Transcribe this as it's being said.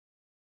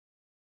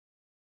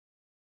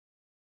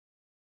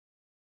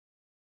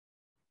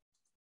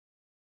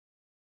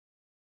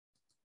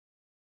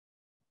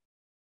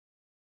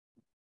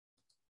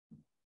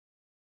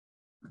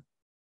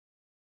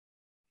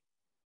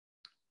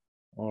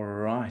All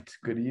right.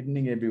 Good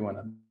evening, everyone.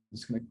 I'm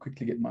just going to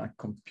quickly get my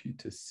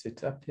computer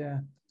set up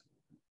here.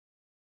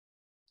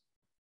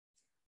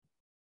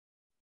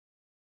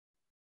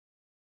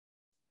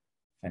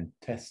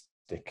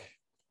 Fantastic.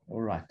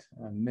 All right.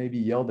 Maybe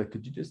Yelda,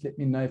 could you just let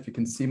me know if you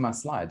can see my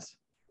slides?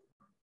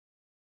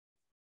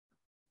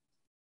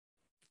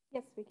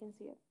 Yes, we can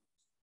see it.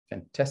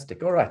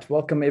 Fantastic. All right.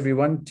 Welcome,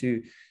 everyone,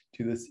 to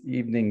this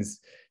evening's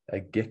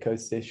Gecko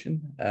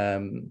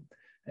session.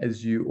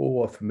 As you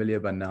all are familiar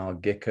by now,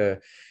 Gecko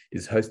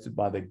is hosted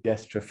by the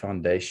Gastro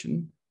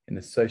Foundation in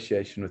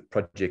association with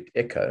Project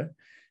Echo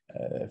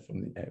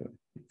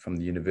from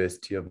the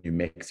University of New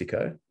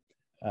Mexico.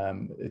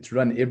 It's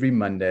run every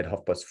Monday at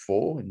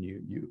 4:30, and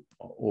you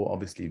are all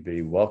obviously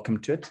very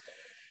welcome to it.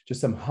 Just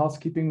some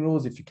housekeeping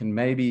rules. If you can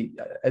maybe,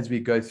 as we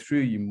go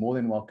through, you're more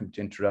than welcome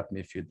to interrupt me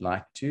if you'd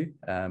like to.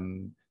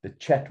 The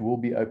chat will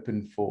be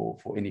open for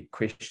any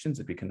questions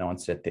that we can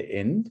answer at the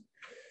end.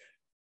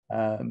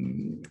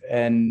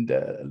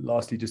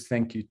 Lastly, just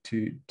thank you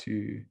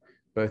to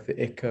both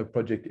the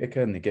Project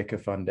Echo and the Gecko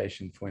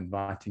Foundation for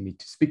inviting me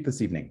to speak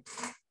this evening.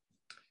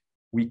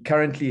 We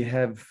currently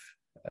have,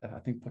 I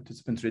think,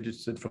 participants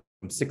registered from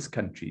 6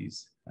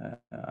 countries,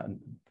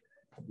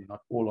 probably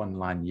not all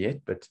online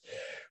yet, but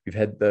we've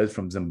had those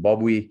from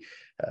Zimbabwe,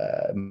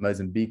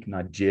 Mozambique,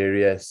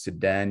 Nigeria,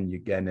 Sudan,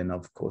 Uganda, and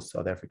of course,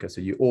 South Africa. So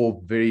you're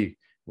all very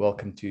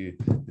welcome to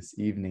this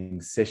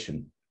evening's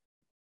session.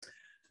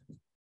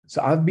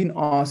 So I've been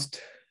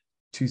asked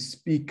to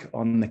speak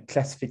on the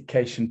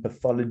classification,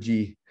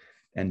 pathology,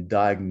 and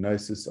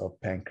diagnosis of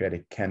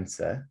pancreatic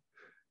cancer.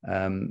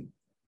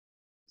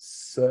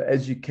 So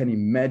as you can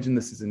imagine,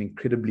 this is an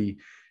incredibly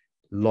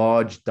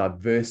large,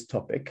 diverse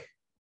topic.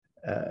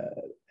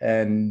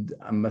 And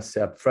I must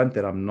say up front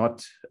that I'm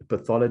not a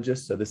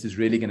pathologist, so this is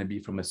really going to be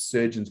from a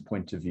surgeon's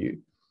point of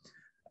view.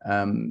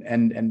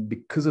 And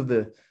because of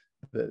the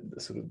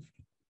sort of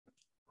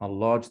how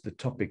large the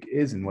topic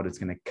is and what it's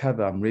going to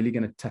cover, I'm really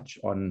going to touch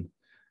on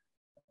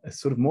a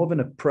sort of more of an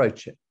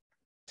approach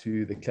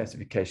to the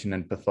classification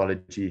and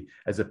pathology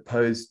as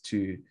opposed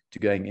to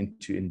going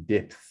into in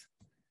depth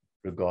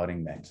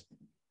regarding that.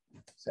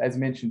 So as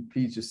mentioned,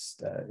 please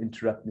just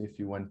interrupt me if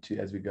you want to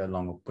as we go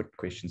along, or put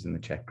questions in the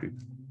chat group.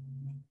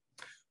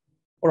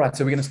 All right,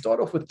 so we're going to start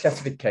off with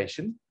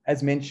classification.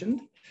 As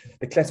mentioned,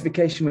 the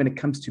classification when it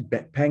comes to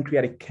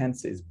pancreatic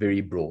cancer is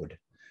very broad.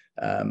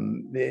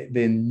 There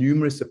are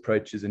numerous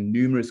approaches and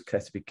numerous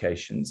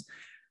classifications.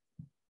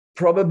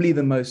 Probably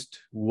the most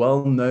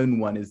well-known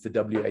one is the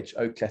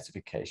WHO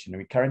classification.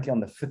 And we're currently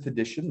on the 5th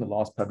edition, the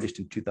last published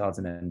in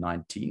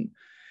 2019.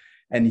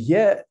 And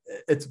here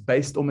it's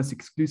based almost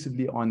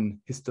exclusively on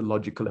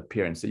histological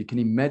appearance. So you can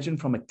imagine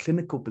from a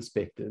clinical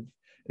perspective,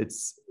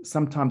 it's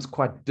sometimes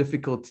quite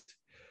difficult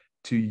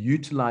to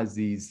utilize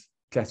these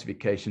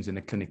classifications in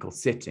a clinical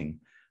setting.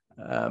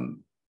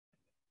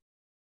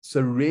 So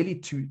really,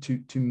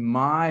 to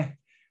my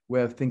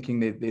way of thinking,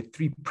 there are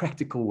 3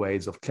 practical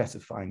ways of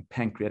classifying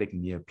pancreatic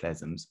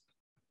neoplasms.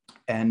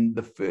 And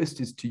the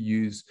first is to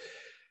use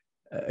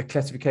a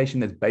classification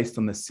that's based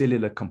on the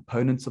cellular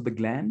components of the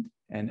gland.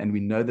 And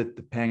we know that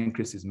the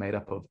pancreas is made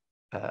up of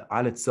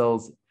islet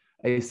cells,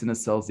 acinar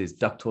cells, there's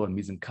ductal and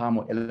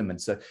mesenchymal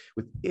elements. So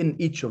within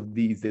each of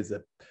these, there's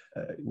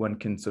one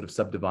can sort of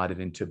subdivide it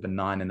into a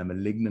benign and a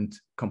malignant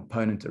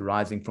component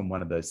arising from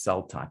one of those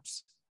cell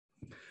types.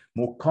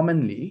 More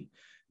commonly,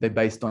 they're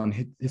based on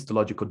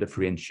histological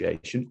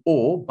differentiation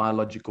or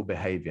biological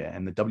behavior.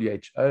 And the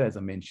WHO, as I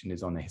mentioned,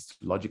 is on a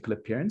histological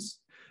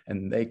appearance.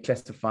 And they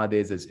classify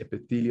theirs as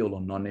epithelial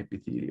or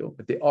non-epithelial.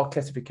 But there are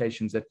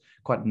classifications that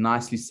quite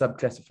nicely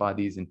subclassify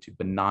these into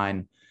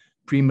benign,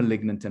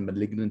 pre-malignant, and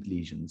malignant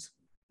lesions.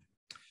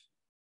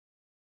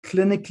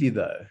 Clinically,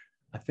 though,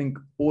 I think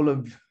all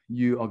of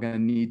you are going to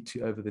need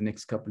to, over the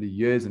next couple of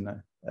years,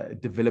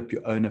 develop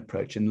your own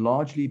approach. And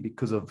largely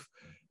because of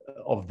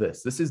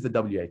this. This is the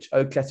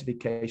WHO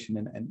classification,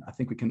 and I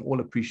think we can all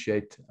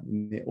appreciate, I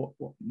mean, there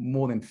are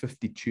more than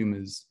 50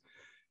 tumors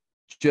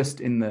just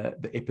in the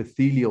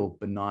epithelial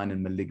benign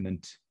and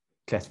malignant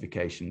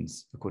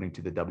classifications, according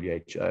to the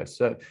WHO.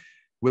 So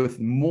with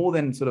more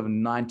than sort of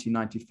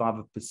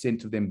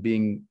 95% of them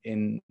being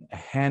in a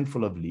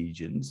handful of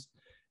lesions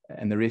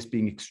and the rest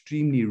being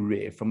extremely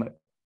rare, from a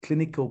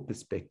clinical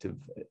perspective,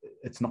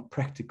 it's not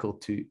practical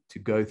to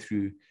go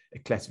through a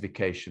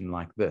classification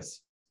like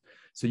this.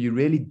 So you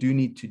really do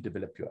need to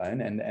develop your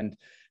own, and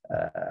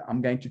I'm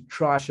going to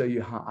try to show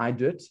you how I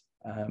do it.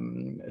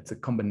 It's a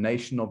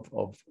combination of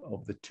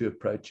the 2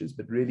 approaches,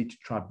 but really to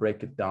try to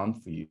break it down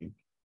for you.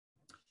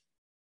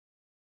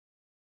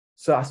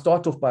 So I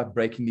start off by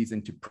breaking these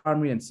into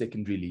primary and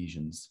secondary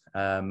lesions.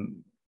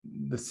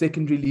 The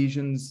secondary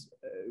lesions,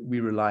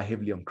 we rely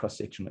heavily on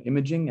cross-sectional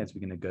imaging, as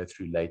we're going to go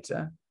through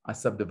later. I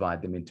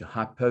subdivide them into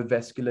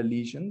hypovascular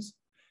lesions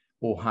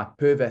or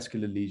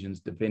hypervascular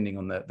lesions, depending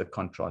on the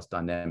contrast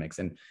dynamics.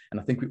 And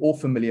I think we're all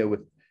familiar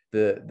with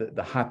the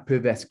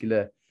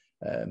hypervascular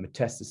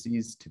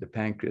metastases to the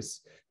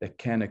pancreas that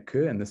can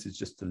occur, and this is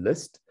just a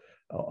list.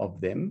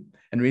 of them.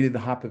 And really the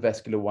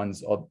hypervascular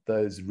ones are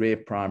those rare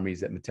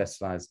primaries that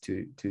metastasize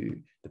to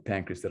the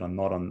pancreas that are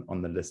not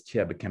on the list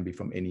here, but can be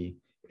from any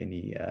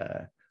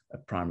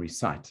primary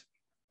site.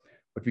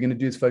 What we're going to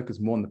do is focus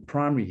more on the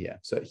primary here.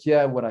 So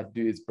here, what I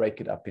do is break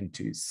it up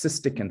into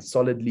cystic and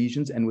solid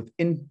lesions, and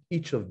within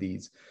each of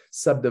these,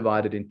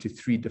 subdivided into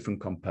 3 different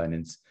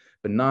components: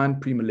 benign,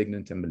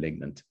 premalignant, and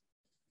malignant.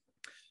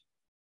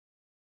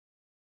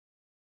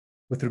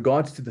 With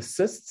regards to the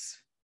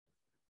cysts,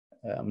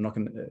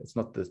 it's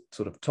not the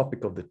sort of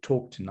topic of the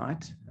talk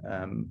tonight,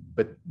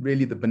 but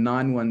really the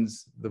benign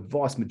ones, the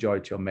vast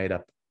majority are made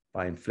up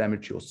by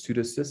inflammatory or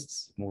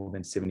pseudocysts, more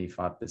than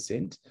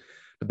 75%.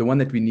 But the one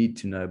that we need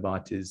to know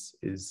about is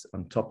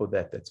on top of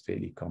that, that's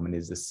fairly common,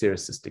 is the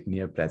serocystic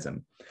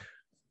neoplasm.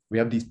 We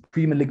have these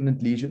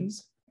premalignant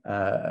lesions.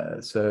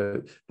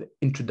 So the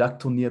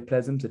intraductal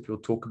neoplasms that we'll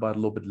talk about a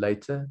little bit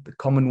later. The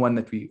common one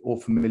that we're all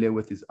familiar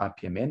with is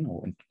IPMN,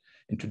 or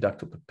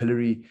intraductal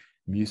papillary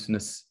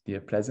mucinous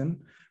neoplasm.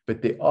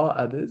 But there are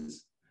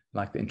others,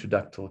 like the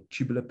intraductal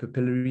tubular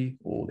papillary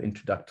or the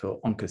intraductal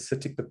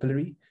oncocytic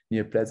papillary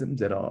neoplasms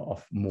that are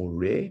more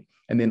rare.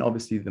 And then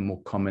obviously the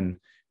more common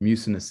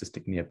mucinous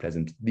cystic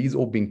neoplasms, these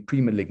all being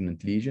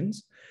premalignant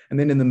lesions. And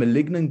then in the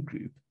malignant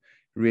group,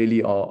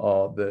 really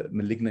are the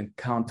malignant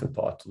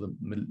counterpart, or the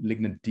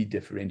malignant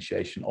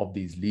dedifferentiation of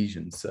these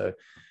lesions. So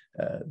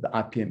the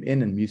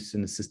IPMN and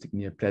mucinous cystic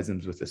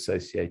neoplasms with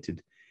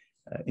associated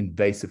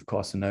invasive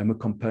carcinoma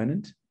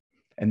component.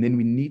 And then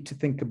we need to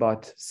think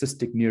about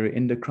cystic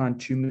neuroendocrine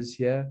tumors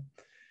here,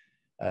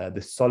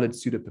 the solid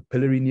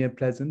pseudopapillary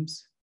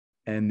neoplasms,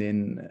 and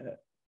then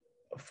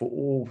for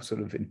all sort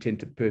of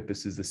intended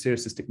purposes, the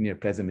serocystic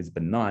neoplasm is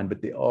benign,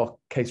 but there are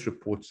case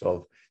reports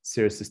of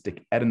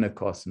serocystic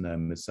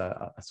adenocarcinomas.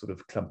 So I sort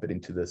of clump it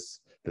into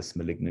this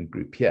malignant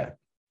group here.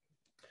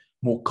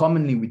 More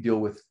commonly, we deal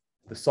with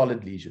the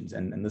solid lesions,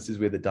 and this is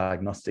where the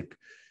diagnostic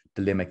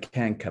dilemma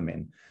can come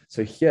in.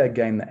 So here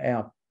again,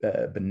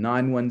 the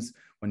benign ones,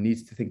 one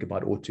needs to think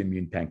about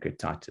autoimmune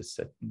pancreatitis.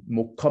 So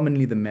more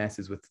commonly, the mass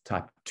is with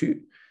type 2,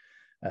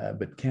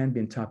 but can be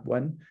in type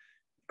 1.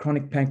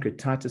 Chronic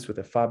pancreatitis with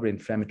a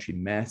fibroinflammatory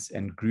mass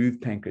and groove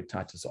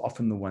pancreatitis are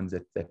often the ones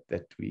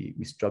that we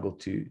struggle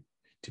to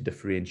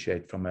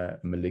differentiate from a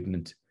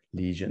malignant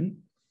lesion.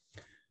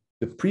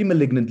 The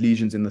premalignant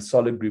lesions in the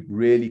solid group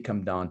really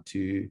come down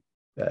to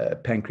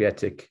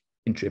pancreatic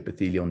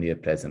intraepithelial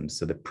neoplasms,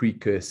 so the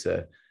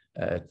precursor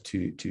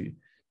to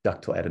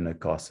ductal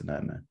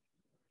adenocarcinoma.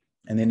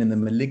 And then in the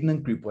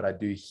malignant group, what I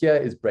do here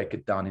is break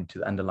it down into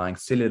the underlying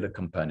cellular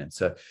components.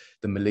 So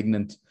the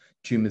malignant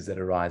tumors that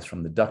arise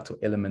from the ductal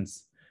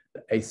elements,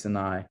 the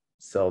acini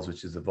cells,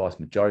 which is the vast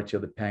majority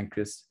of the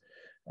pancreas,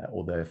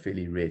 although a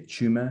fairly rare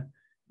tumor,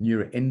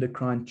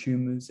 neuroendocrine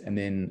tumors, and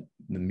then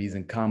the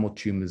mesenchymal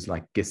tumors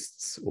like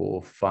gysts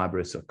or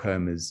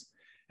fibrosarcomas,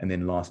 and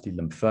then lastly,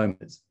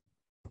 lymphomas.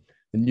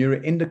 The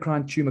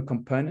neuroendocrine tumor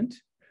component,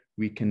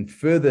 we can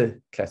further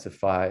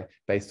classify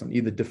based on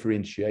either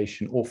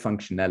differentiation or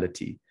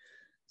functionality.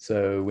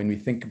 So when we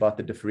think about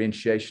the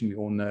differentiation, we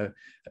all know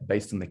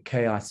based on the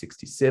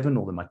Ki-67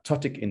 or the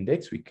mitotic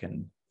index, we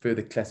can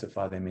further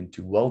classify them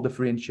into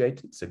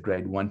well-differentiated, so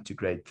grade 1 to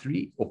grade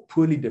 3, or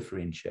poorly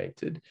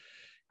differentiated,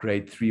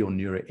 grade 3 or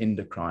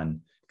neuroendocrine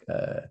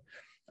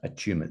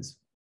tumors,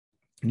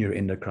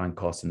 neuroendocrine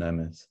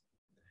carcinomas.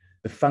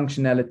 The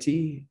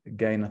functionality,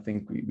 again, I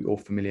think we're all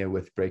familiar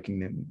with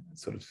breaking them,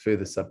 sort of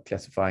further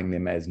subclassifying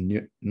them as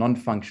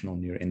non-functional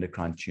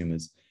neuroendocrine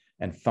tumors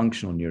and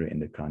functional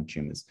neuroendocrine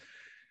tumors.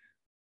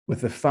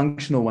 With the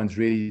functional ones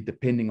really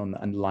depending on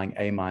the underlying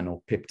amine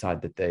or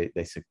peptide that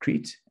they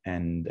secrete.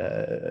 And,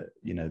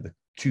 the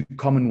 2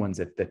 common ones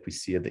that we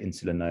see are the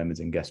insulinomas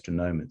and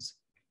gastronomas.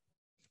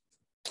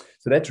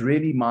 So that's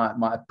really my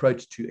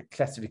approach to a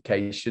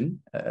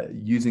classification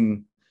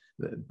using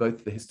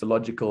both the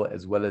histological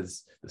as well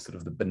as the sort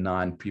of the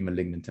benign,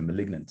 premalignant, and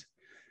malignant.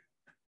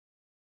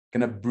 I'm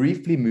going to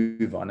briefly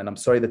move on, and I'm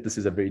sorry that this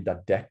is a very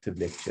didactic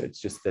lecture.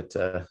 It's just that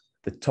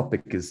the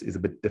topic is a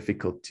bit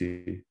difficult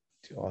to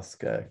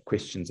ask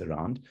questions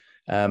around.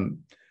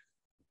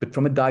 But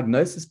from a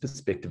diagnosis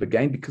perspective,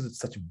 again, because it's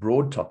such a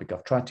broad topic,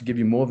 I've tried to give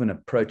you more of an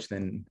approach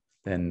than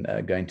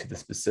going to the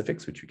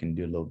specifics, which we can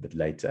do a little bit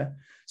later.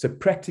 So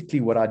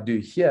practically what I do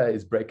here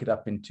is break it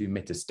up into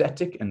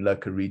metastatic and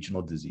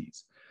locoregional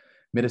disease.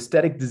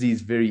 Metastatic disease,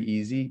 very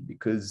easy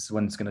because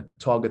one's going to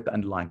target the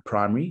underlying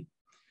primary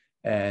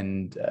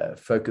and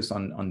focus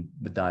on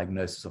the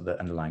diagnosis of the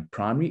underlying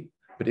primary.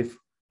 But if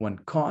one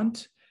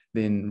can't,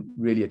 then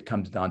really it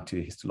comes down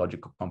to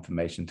histological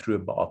confirmation through a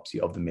biopsy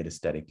of the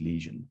metastatic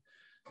lesion.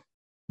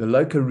 The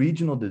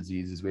locoregional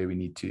disease is where we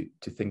need to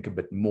think a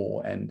bit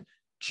more. And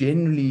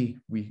generally,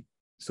 we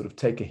sort of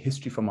take a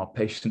history from our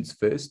patients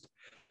first.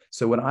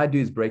 So what I do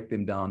is break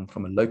them down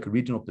from a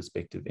locoregional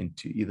perspective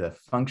into either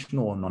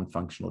functional or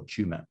non-functional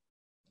tumor,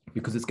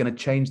 because it's going to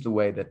change the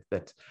way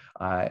that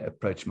I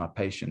approach my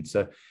patients.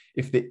 So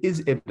if there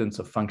is evidence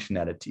of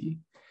functionality,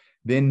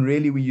 then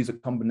really we use a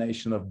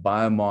combination of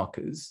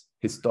biomarkers,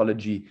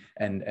 histology,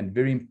 and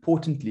very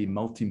importantly,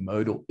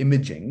 multimodal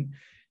imaging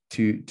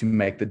to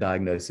make the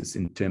diagnosis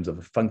in terms of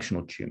a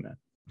functional tumor.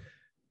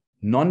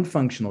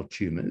 Non-functional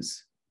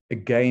tumors,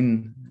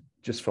 again,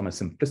 just from a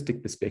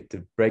simplistic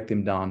perspective, break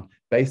them down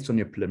based on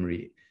your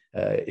preliminary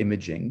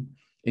imaging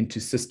into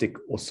cystic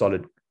or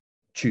solid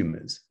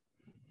tumors.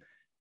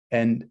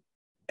 And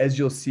as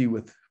you'll see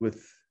with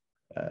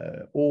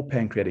all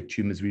pancreatic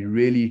tumors, we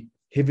really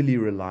heavily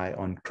rely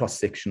on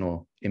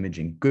cross-sectional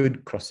imaging,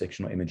 good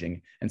cross-sectional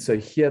imaging. And so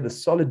here the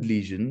solid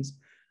lesions,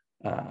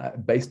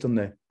 based on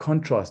the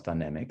contrast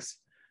dynamics,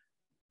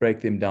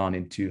 break them down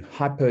into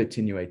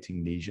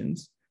hypoattenuating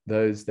lesions,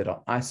 those that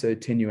are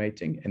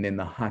isoattenuating, and then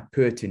the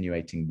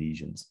hyperattenuating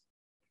lesions.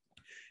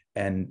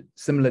 And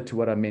similar to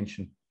what I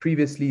mentioned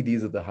previously,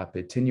 these are the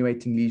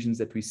hyperattenuating lesions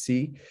that we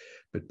see,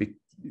 but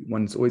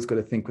one's always got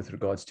to think with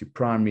regards to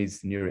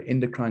primaries,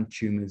 neuroendocrine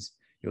tumors,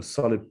 your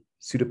solid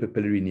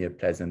pseudopapillary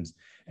neoplasms,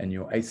 and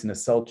your acinar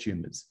cell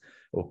tumors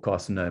or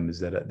carcinomas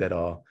that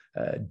are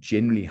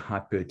generally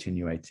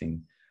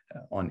hyperattenuating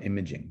on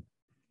imaging.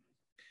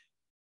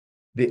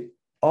 There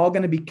are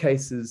going to be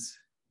cases,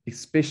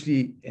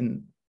 especially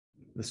in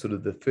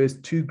the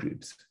first two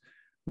groups,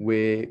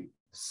 where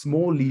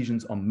small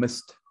lesions are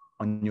missed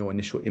on your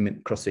initial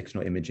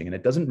cross-sectional imaging, and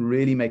it doesn't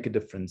really make a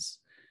difference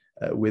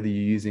whether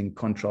you're using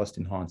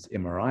contrast-enhanced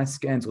MRI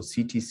scans or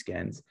CT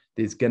scans.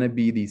 There's going to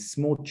be these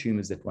small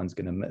tumors that one's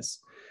going to miss.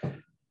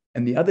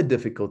 And the other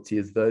difficulty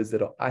is those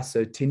that are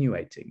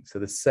isoattenuating, so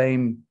the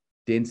same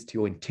density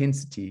or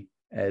intensity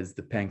as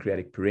the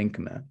pancreatic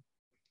parenchyma.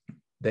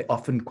 They're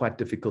often quite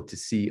difficult to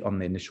see on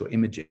the initial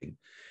imaging.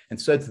 And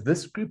so it's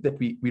this group that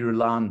we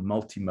rely on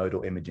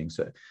multimodal imaging.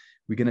 So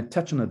we're going to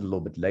touch on it a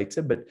little bit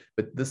later, but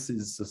this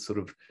is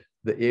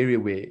the area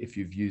where if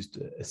you've used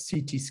a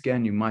CT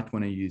scan, you might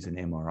want to use an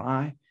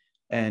MRI.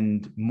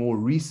 And more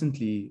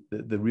recently,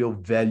 the real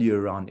value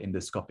around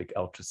endoscopic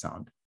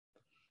ultrasound.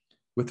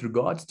 With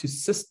regards to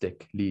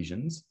cystic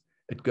lesions,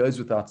 it goes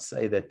without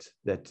say that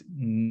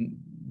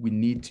we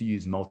need to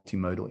use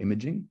multimodal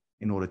imaging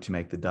in order to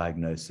make the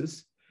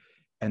diagnosis.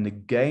 And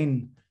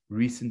again,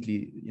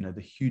 recently,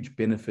 the huge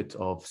benefit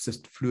of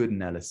cyst fluid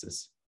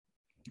analysis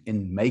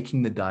in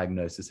making the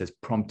diagnosis has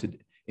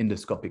prompted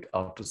endoscopic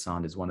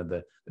ultrasound as one of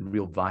the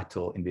real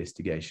vital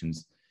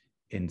investigations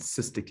in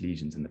cystic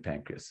lesions in the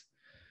pancreas.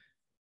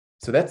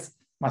 So that's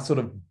my sort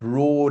of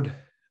broad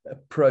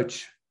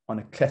approach on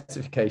a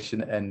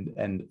classification and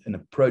an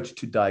approach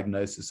to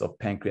diagnosis of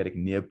pancreatic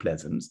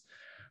neoplasms.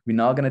 We're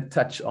now going to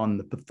touch on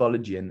the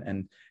pathology.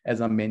 And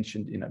as I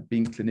mentioned,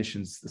 being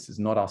clinicians, this is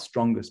not our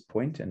strongest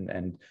point.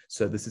 And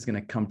so this is going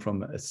to come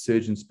from a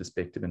surgeon's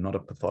perspective and not a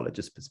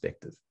pathologist's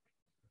perspective.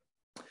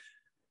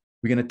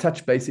 We're going to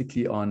touch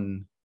basically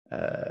on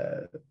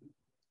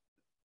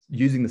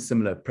using the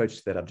similar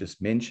approach that I've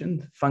just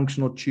mentioned,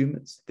 functional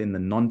tumors, then the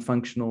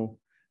non-functional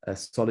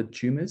solid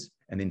tumors,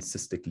 and then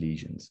cystic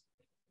lesions.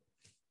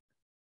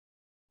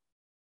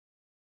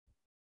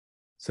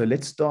 So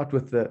let's start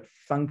with the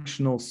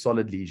functional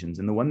solid lesions.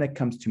 And the one that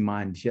comes to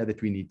mind here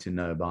that we need to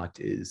know about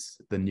is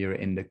the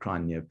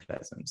neuroendocrine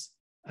neoplasms.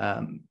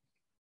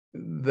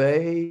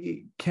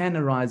 They can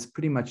arise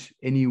pretty much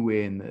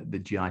anywhere in the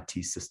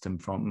GIT system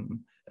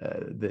from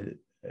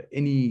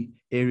any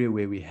area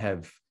where we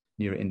have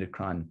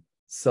neuroendocrine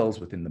cells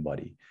within the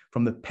body.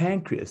 From the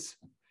pancreas,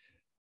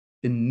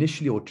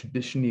 initially or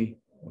traditionally,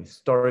 or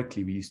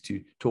historically, we used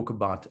to talk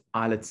about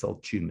islet cell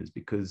tumors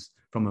because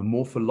from a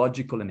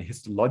morphological and a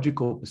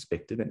histological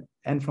perspective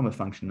and from a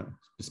functional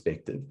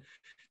perspective,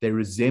 they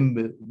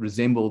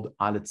resembled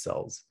islet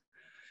cells.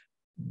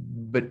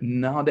 But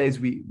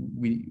nowadays,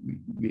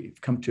 we've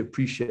come to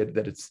appreciate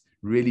that it's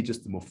really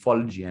just the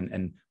morphology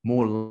and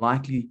more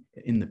likely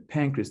in the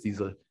pancreas, these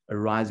are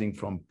arising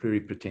from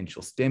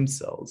pluripotential stem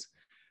cells,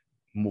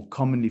 more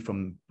commonly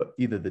from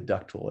either the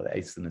ductal or the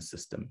acinar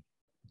system.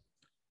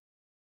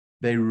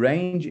 They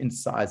range in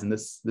size, and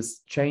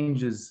this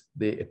changes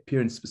their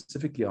appearance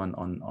specifically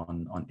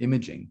on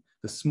imaging.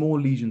 The small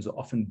lesions are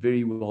often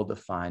very well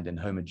defined and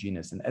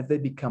homogeneous, and as they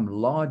become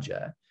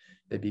larger,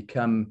 they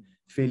become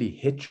fairly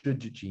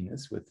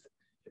heterogeneous with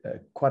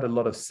quite a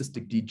lot of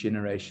cystic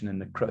degeneration and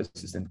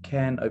necrosis, and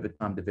can over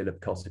time develop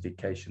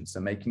calcification,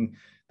 so making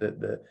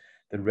the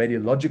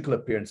radiological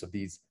appearance of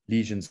these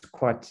lesions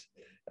quite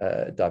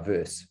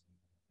diverse.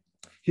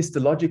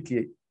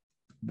 Histologically,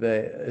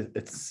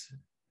 it's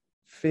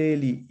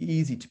fairly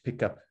easy to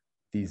pick up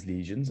these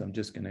lesions. I'm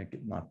just going to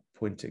get my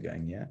pointer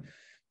going here.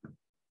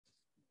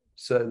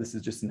 So this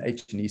is just an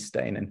H&E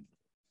stain, and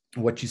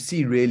what you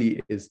see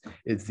really is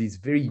these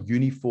very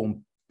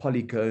uniform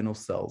polygonal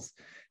cells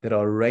that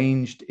are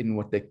arranged in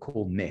what they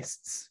call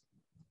nests.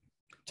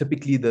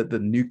 Typically, the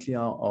nuclei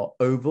are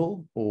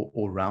oval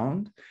or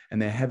round,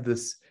 and they have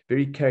this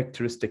very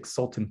characteristic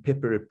salt and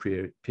pepper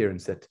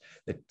appearance that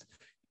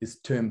is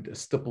termed a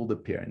stippled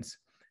appearance.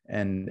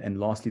 And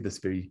lastly, this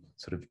very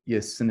sort of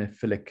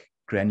eosinophilic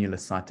granular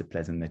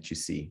cytoplasm that you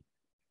see.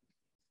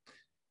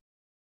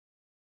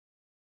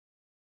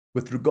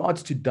 With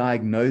regards to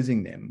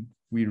diagnosing them,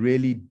 we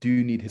really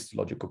do need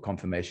histological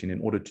confirmation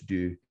in order to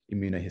do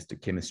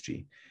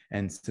immunohistochemistry.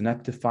 And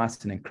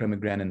synaptophysin and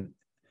chromogranin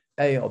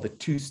A are the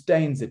two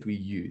stains that we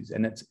use.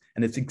 And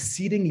it's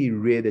exceedingly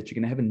rare that you're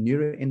going to have a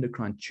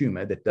neuroendocrine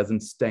tumor that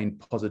doesn't stain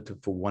positive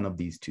for one of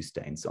these two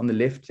stains. On the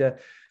left here,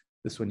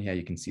 this one here,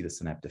 you can see the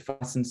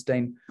synaptophysin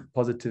stain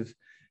positive.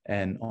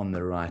 And on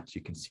the right,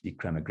 you can see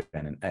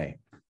chromogranin A.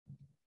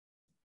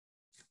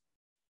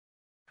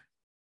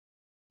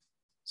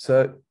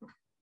 So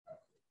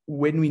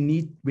when we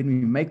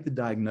make the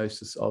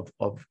diagnosis of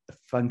a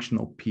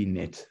functional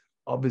PNET,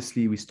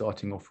 obviously we're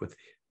starting off with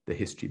the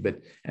history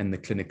and the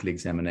clinical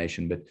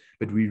examination, but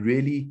we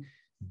really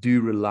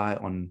do rely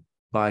on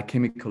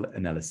biochemical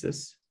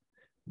analysis,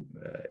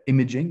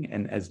 imaging,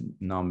 and as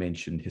now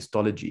mentioned,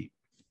 histology.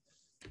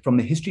 From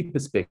the history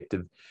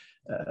perspective,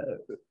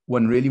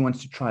 one really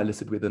wants to try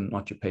elicit whether or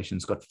not your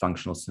patient's got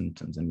functional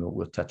symptoms, and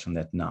we'll touch on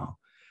that now.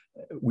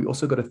 We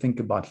also got to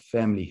think about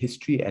family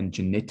history and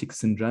genetic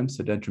syndromes.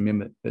 So don't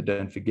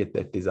forget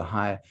that there's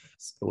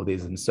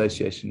there's an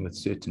association with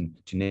certain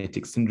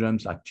genetic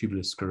syndromes like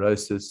tuberous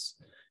sclerosis,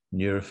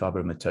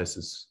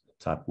 neurofibromatosis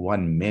type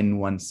 1,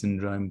 MEN1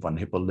 syndrome, von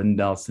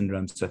Hippel-Lindau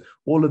syndrome. So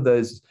all of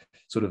those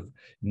sort of,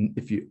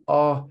 if you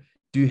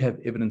do have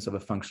evidence of a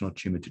functional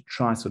tumor, to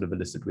try sort of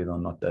elicit whether or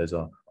not those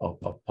are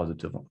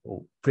positive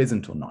or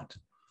present or not.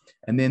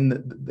 And then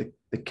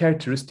the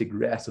characteristic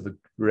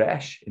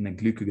rash in a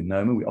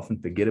glucogonoma, we often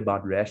forget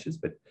about rashes,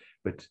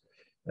 but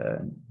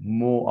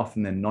more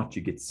often than not,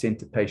 you get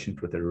sent a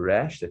patient with a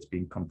rash that's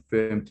been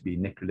confirmed to be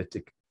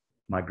necrolytic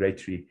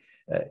migratory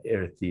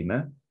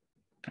erythema.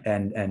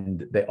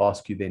 And they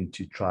ask you then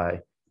to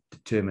try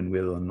determine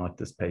whether or not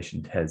this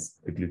patient has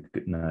a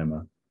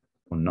glucogonoma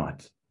or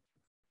not.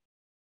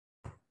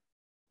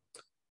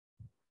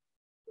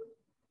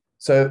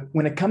 So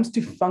when it comes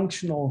to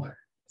functional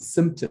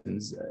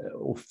symptoms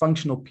or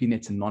functional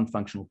PNETs and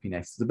non-functional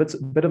PNETs, it's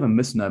a bit of a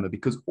misnomer,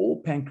 because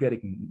all pancreatic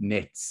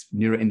NETs,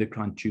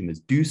 neuroendocrine tumors,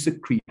 do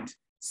secrete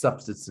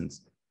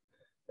substances.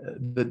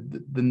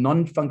 The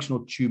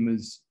non-functional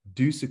tumors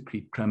do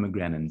secrete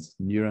chromogranins,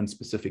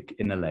 neuron-specific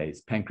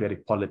enolase,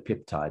 pancreatic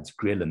polypeptides,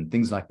 ghrelin,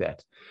 things like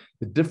that.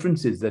 The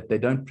difference is that they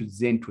don't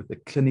present with a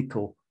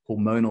clinical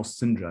hormonal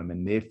syndrome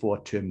and therefore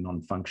are termed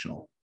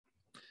non-functional.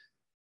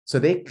 So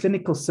their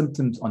clinical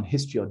symptoms on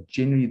history are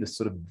generally the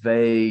sort of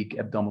vague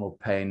abdominal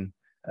pain,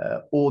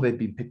 or they've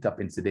been picked up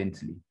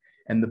incidentally.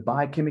 And the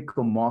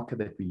biochemical marker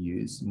that we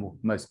use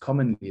most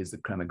commonly is the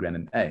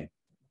chromogranin A.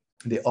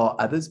 There are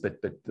others,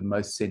 but the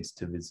most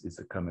sensitive is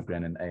the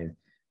chromogranin A.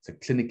 So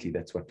clinically,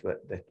 that's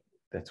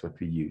what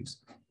we use.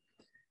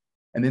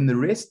 And then the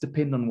rest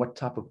depend on what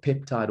type of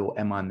peptide or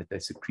amine that they're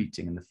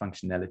secreting and the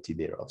functionality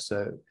thereof.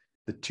 So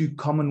the two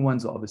common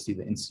ones are obviously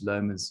the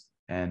insulomas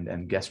and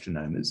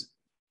gastrinomas.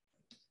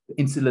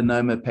 The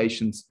insulinoma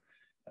patients,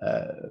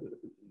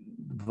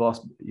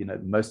 most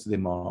of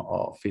them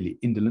are fairly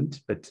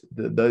indolent, but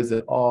those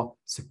that are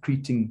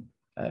secreting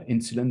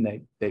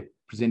insulin, they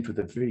present with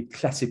a very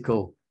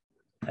classical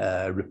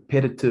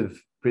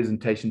repetitive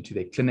presentation to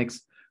their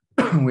clinics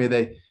where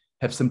they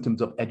have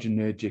symptoms of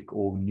adrenergic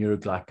or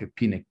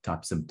neuroglycopenic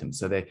type symptoms.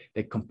 So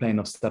they complain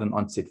of sudden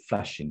onset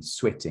flushing,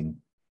 sweating.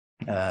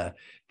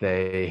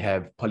 They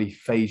have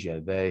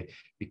polyphagia. They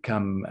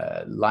become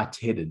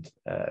lightheaded,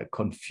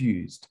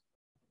 confused.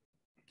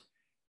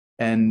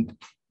 And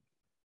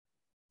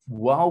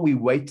while we're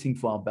waiting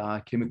for our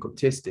biochemical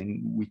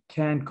testing, we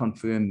can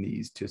confirm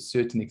these to a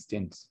certain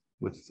extent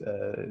with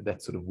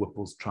that sort of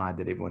Whipple's triad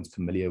that everyone's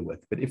familiar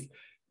with. But if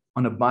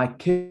on a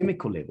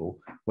biochemical level,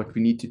 what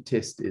we need to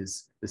test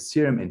is the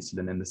serum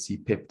insulin and the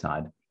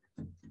C-peptide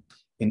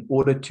in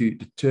order to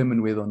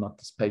determine whether or not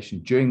this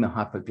patient during the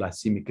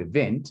hypoglycemic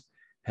event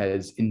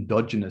has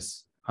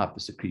endogenous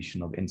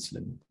hypersecretion of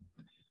insulin.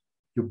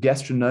 Your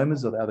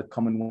gastrinomas are the other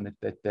common one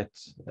that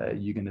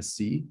you're going to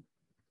see.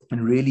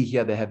 And really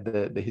here they have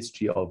the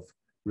history of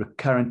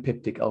recurrent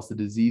peptic ulcer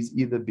disease,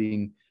 either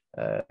being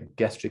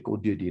gastric or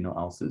duodenal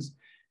ulcers,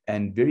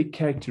 and very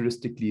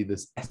characteristically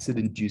this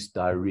acid-induced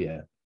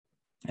diarrhea.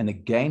 And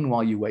again,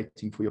 while you're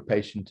waiting for your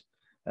patient,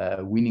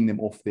 weaning them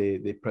off their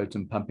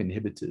proton pump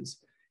inhibitors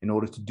in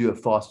order to do a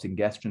fasting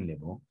gastrin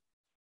level,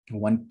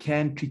 one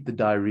can treat the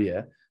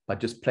diarrhea by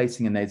just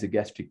placing a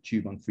nasogastric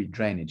tube on free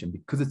drainage. And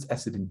because it's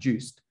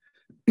acid-induced,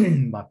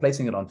 by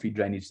placing it on free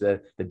drainage,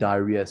 the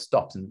diarrhea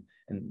stops, and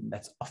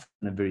that's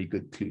often a very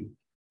good clue.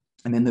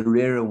 And then the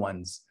rarer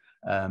ones,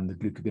 the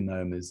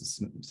glucogonomas,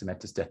 the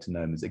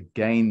somatostatinomas,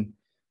 again,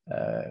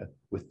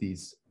 with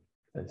these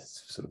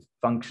sort of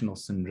functional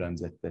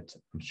syndromes that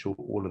I'm sure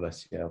all of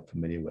us here are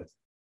familiar with.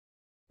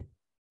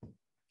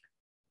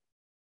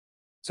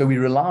 So we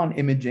rely on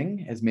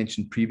imaging, as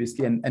mentioned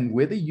previously, and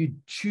whether you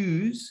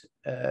choose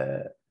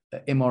an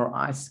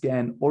MRI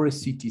scan or a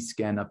CT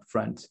scan up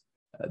front,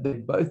 they're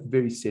both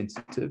very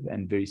sensitive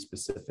and very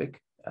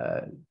specific.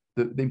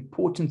 The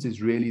importance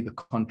is really the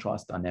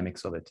contrast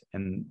dynamics of it.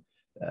 And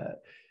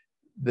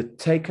the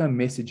take-home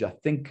message, I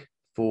think,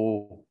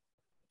 for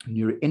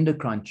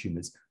neuroendocrine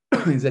tumors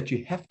is that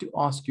you have to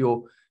ask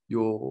your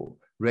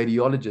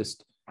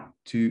radiologist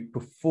to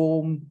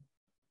perform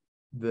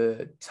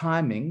the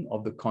timing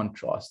of the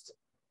contrast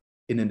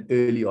in an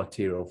early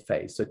arterial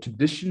phase. So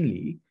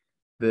traditionally,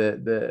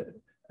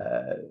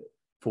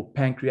 For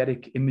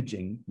pancreatic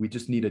imaging, we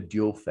just need a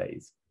dual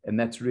phase. And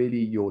that's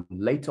really your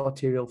late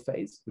arterial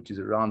phase, which is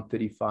around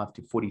 35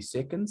 to 40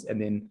 seconds, and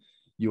then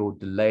your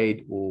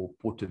delayed or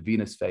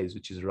portovenous phase,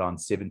 which is around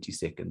 70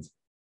 seconds.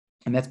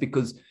 And that's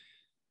because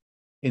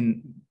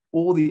in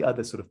all the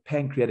other sort of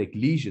pancreatic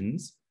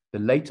lesions, the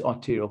late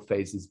arterial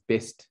phase is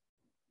best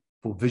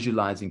for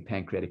visualizing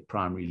pancreatic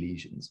primary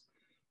lesions.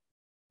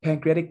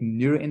 Pancreatic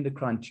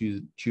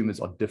neuroendocrine tumors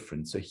are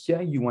different. So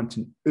here you want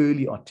an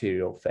early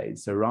arterial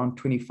phase, so around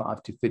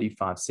 25 to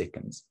 35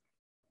 seconds.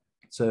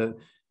 So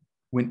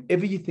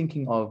whenever you're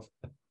thinking of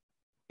a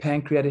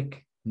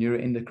pancreatic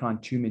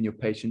neuroendocrine tumor in your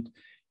patient,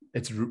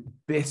 it's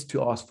best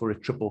to ask for a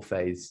triple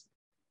phase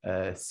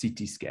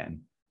CT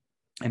scan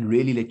and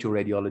really let your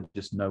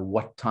radiologist know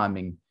what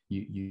timing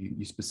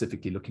you're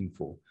specifically looking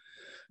for.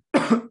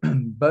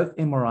 Both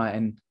MRI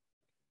and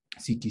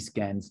CT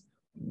scans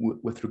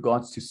with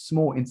regards to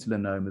small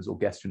insulinomas or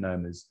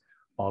gastrinomas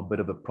are a bit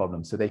of a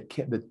problem. So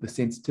the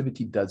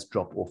sensitivity does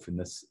drop off in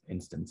this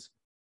instance.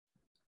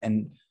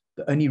 And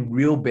the only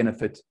real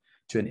benefit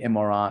to an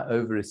MRI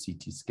over a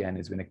CT scan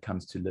is when it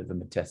comes to liver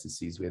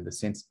metastases, where the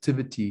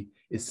sensitivity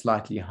is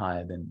slightly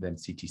higher than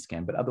CT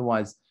scan. But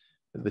otherwise,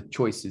 the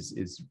choice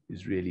is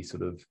really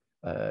sort of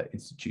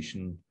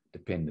institution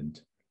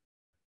dependent.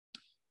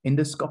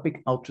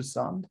 Endoscopic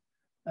ultrasound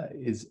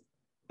is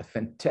a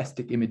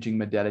fantastic imaging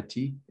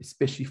modality,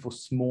 especially for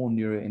small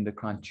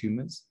neuroendocrine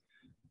tumors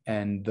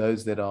and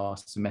those that are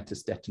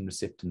somatostatin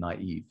receptor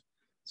naive.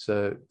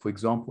 So, for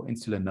example,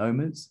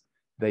 insulinomas,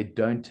 they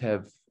don't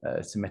have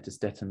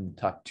somatostatin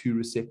type 2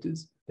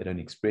 receptors. They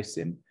don't express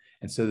them.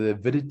 And so the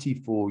avidity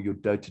for your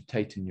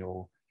dotatate and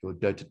your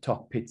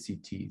dotatok PET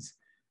CTs,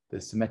 the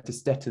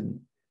somatostatin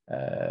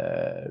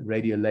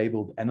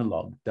radio-labeled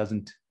analog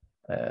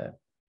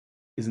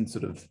isn't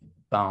sort of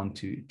bound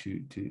to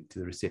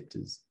the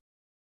receptors.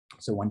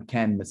 So one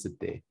can miss it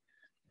there.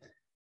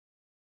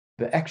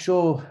 The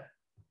actual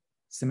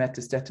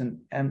somatostatin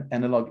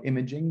analog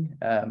imaging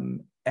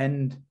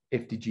and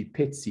FDG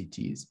PET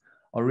CTs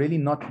are really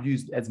not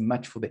used as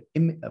much for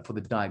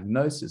the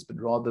diagnosis, but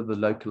rather the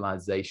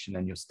localization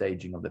and your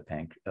staging of the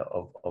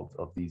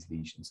of these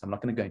lesions. I'm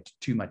not going to go into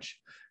too much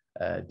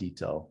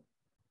detail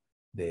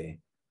there.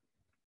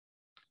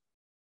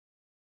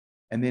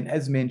 And then,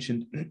 as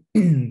mentioned,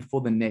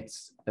 for the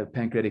NETs,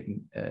 pancreatic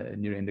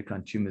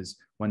neuroendocrine tumors,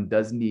 one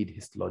does need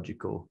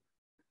histological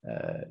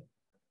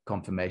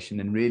confirmation.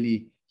 And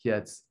really, here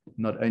it's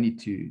not only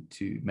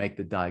to make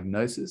the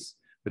diagnosis,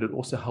 but it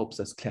also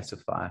helps us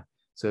classify.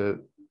 So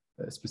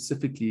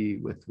specifically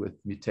with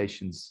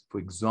mutations, for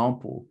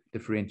example,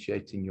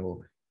 differentiating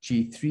your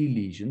G3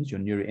 lesions,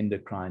 your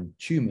neuroendocrine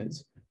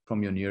tumors,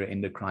 from your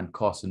neuroendocrine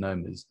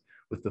carcinomas,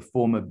 with the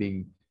former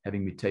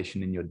having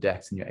mutation in your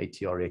DAX and your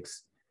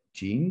ATRX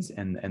genes,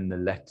 and the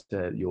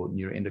latter, your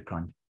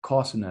neuroendocrine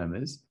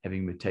carcinomas,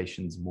 having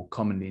mutations more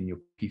commonly in your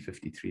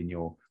P53 and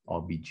your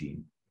RB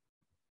gene.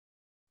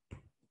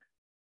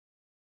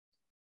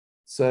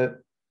 So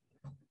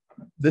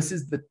this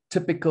is the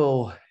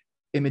typical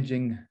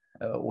imaging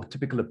or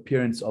typical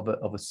appearance of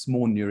a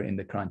small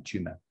neuroendocrine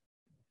tumor.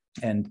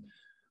 And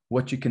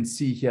what you can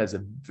see here is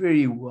a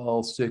very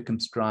well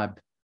circumscribed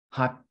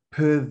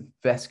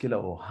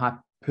hypervascular or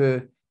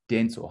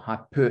hyperdense or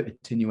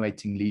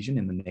hyperattenuating lesion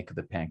in the neck of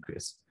the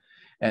pancreas.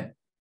 And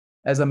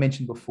as I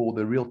mentioned before,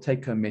 the real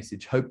take-home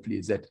message, hopefully,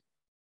 is that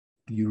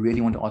you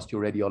really want to ask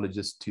your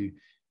radiologist to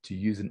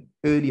use an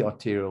early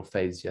arterial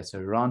phase here, so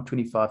around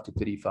 25 to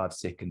 35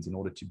 seconds, in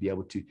order to be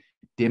able to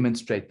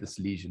demonstrate this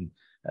lesion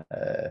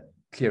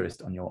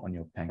clearest on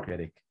your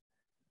pancreatic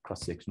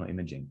cross-sectional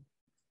imaging.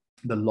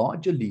 The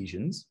larger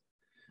lesions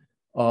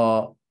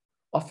are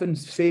often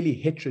fairly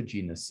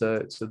heterogeneous.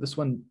 So this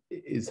one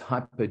is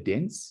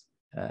hyperdense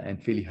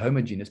and fairly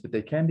homogeneous, but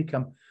they can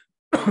become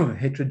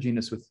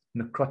heterogeneous with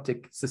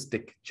necrotic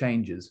cystic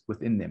changes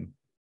within them.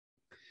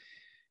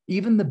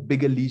 Even the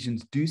bigger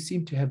lesions do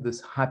seem to have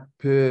this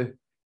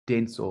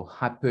hyperdense or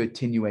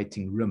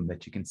hyperattenuating rim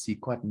that you can see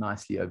quite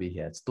nicely over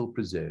here. It's still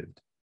preserved.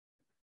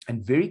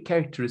 And very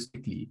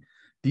characteristically,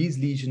 these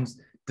lesions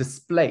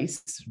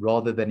displace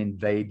rather than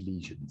invade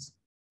lesions.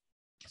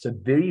 So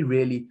very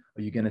rarely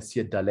are you going to see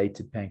a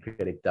dilated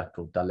pancreatic duct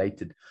or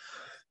dilated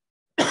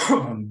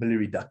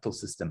biliary ductal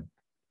system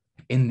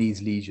in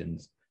these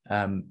lesions.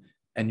 And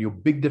your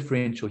big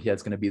differential here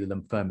is going to be the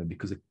lymphoma,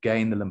 because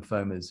again, the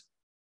lymphomas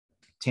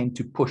tend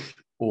to push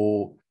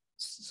or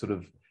sort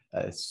of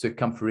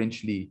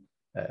circumferentially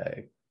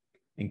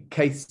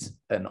encase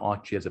an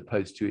artery as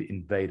opposed to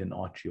invade an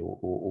artery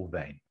or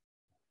vein.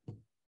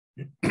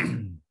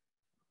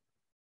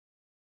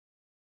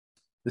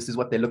 This is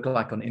what they look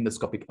like on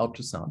endoscopic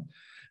ultrasound.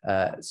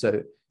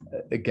 So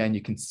again,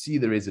 you can see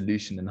the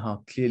resolution and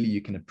how clearly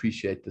you can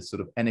appreciate the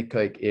sort of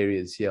anechoic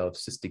areas here of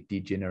cystic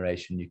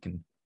degeneration. You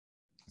can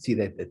see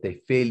that they're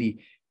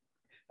fairly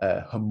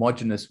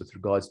homogeneous with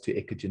regards to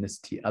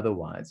echogenicity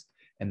otherwise,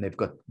 and they've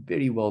got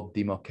very well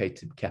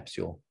demarcated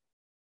capsule,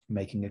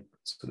 making it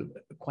sort of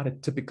quite a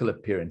typical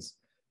appearance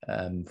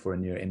for a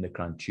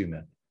neuroendocrine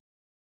tumor.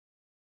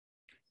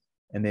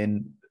 And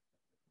then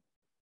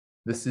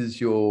this is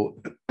your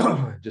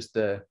just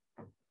a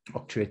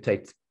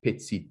octreotate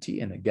PET CT.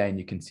 And again,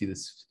 you can see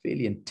this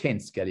fairly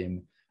intense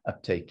gallium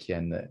uptake here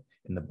in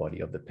the body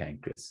of the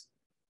pancreas,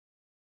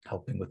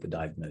 helping with the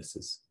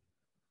diagnosis.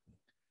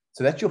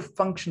 So that's your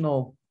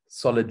functional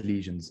solid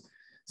lesions.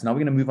 So now we're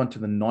going to move on to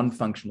the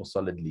non-functional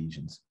solid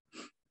lesions.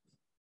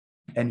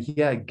 And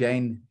here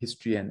again,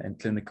 history and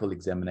clinical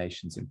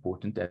examination is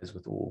important, as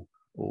with all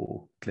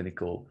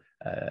clinical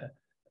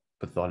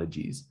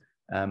pathologies.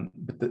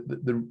 But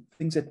the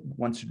things that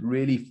one should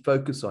really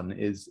focus on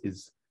is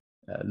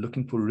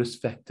looking for risk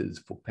factors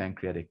for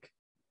pancreatic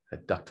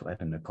ductal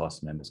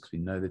adenocarcinomas, because we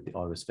know that there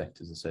are risk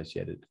factors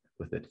associated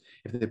with it.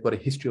 If they've got a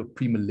history of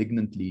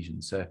pre-malignant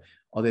lesions, so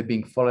are they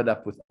being followed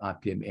up with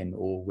IPMN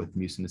or with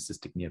mucinous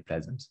cystic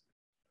neoplasms?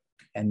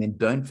 And then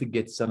don't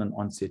forget sudden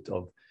onset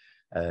of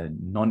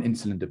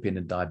non-insulin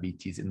dependent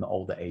diabetes in the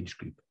older age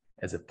group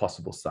as a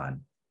possible sign.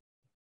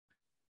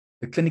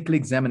 The clinical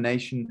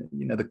examination,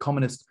 the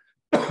commonest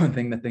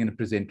thing that they're going to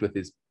present with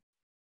is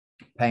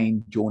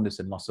pain, jaundice,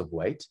 and loss of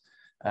weight.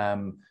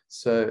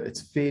 So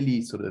it's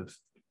fairly sort of,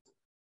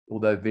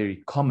 although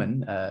very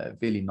common,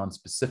 fairly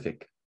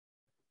non-specific.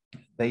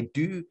 They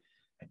do,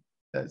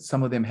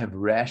 some of them have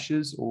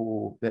rashes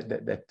or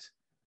that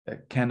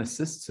can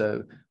assist.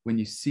 So when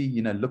you see,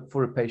 look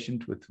for a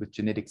patient with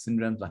genetic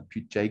syndromes like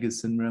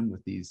Peutz-Jeghers syndrome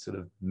with these sort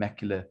of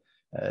macular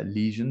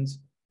lesions.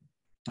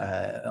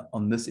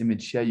 On this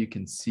image here, you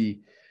can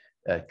see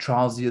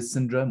Trousier's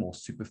syndrome or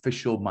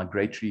superficial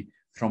migratory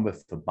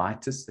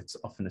thrombophlebitis that's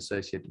often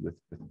associated with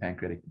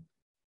pancreatic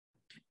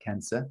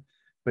cancer.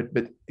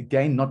 But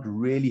again, not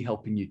really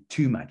helping you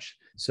too much.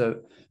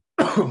 So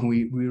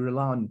we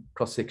rely on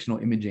cross-sectional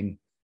imaging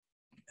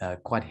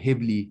quite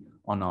heavily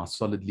on our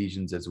solid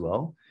lesions as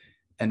well.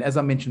 And as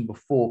I mentioned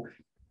before,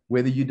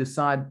 whether you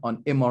decide on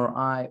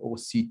MRI or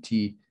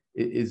CT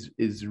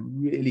is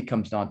really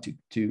comes down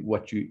to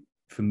what you're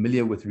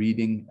familiar with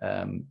reading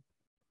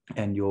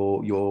and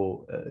your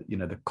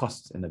the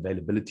costs and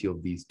availability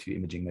of these two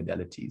imaging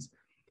modalities.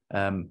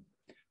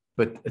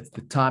 But it's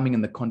the timing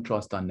and the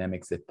contrast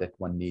dynamics that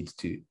one needs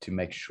to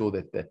make sure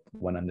that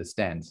one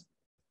understands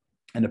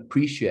and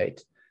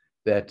appreciate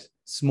that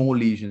small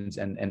lesions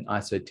and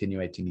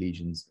isoattenuating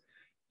lesions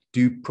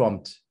do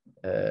prompt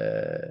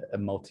a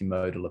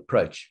multimodal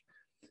approach.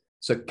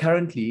 So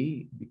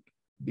currently,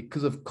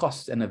 because of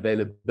cost and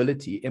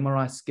availability,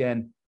 MRI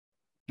scan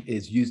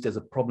is used as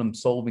a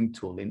problem-solving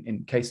tool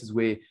in cases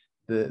where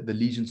the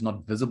lesion's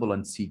not visible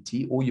on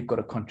CT, or you've got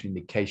a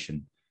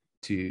contraindication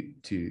to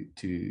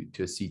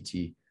a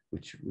CT,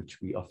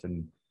 which we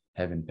often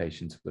have in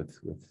patients with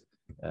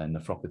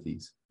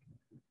nephropathies.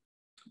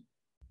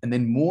 And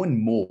then more and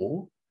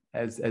more,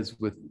 as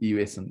with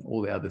EUS and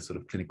all the other sort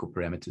of clinical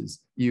parameters,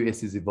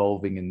 EUS is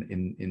evolving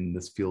in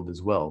this field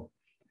as well.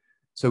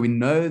 So we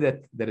know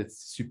that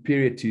it's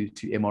superior to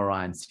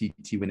MRI and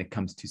CT when it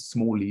comes to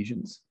small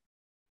lesions,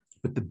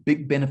 but the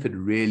big benefit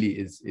really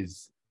is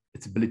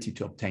its ability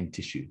to obtain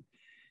tissue.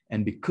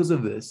 And because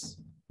of this,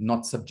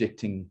 not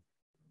subjecting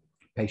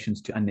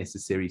patients to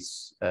unnecessary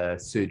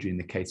surgery in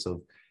the case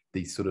of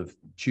these sort of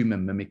tumor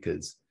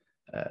mimickers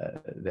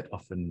that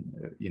often,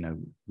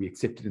 we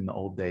accepted in the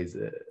old days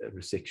a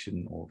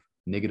resection or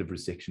negative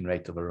resection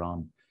rate of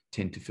around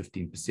 10 to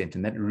 15%.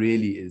 And that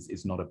really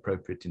is not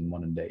appropriate in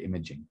modern day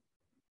imaging.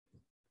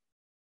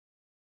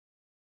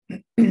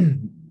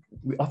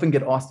 We often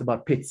get asked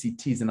about PET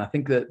CTs, and I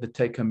think that the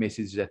take-home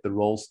message is that the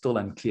role's still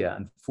unclear,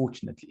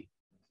 unfortunately,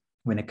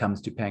 when it comes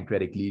to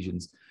pancreatic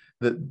lesions.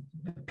 The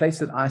place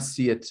that I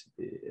see it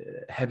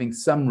having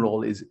some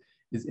role is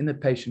in a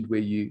patient where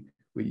you're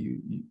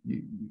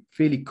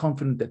fairly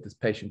confident that this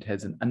patient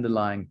has an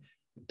underlying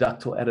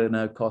ductal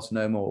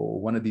adenocarcinoma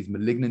or one of these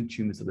malignant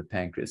tumors of the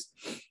pancreas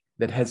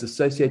that has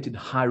associated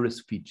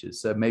high-risk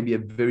features. So maybe a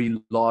very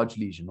large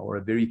lesion or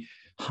a very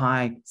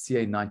high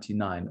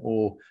CA99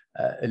 or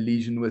a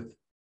lesion with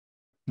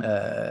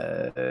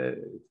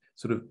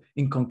sort of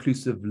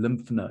inconclusive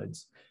lymph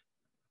nodes.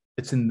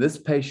 It's in this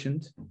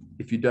patient,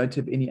 if you don't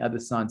have any other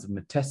signs of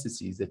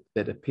metastases,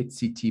 that a PET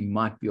CT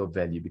might be of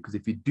value, because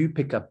if you do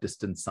pick up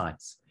distant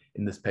sites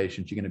in this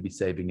patient, you're going to be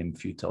saving him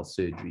futile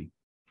surgery.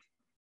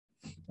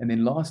 And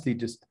then lastly,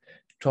 just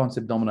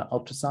transabdominal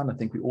ultrasound. I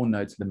think we all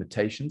know its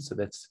limitations. So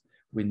that's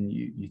when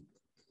you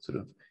sort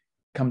of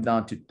come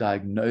down to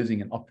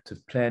diagnosing and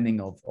operative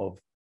planning of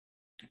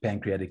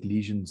pancreatic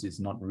lesions is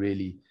not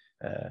really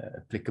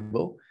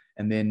applicable.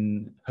 And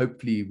then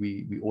hopefully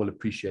we all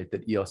appreciate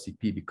that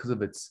ERCP, because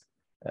of its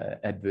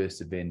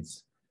adverse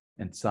events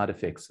and side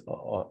effects,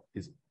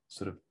 is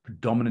sort of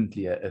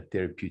predominantly a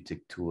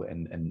therapeutic tool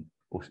and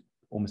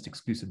almost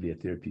exclusively a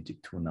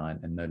therapeutic tool now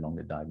and no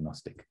longer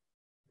diagnostic.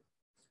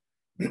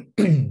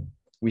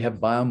 We have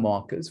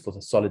biomarkers for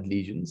the solid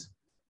lesions.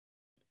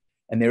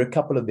 And there are a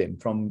couple of them,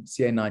 from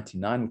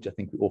CA99, which I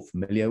think we're all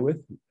familiar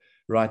with,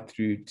 right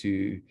through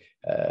to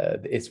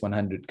the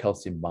S100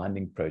 calcium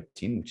binding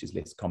protein, which is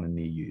less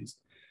commonly used.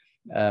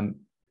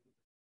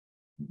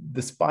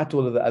 Despite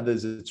all of the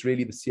others, it's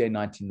really the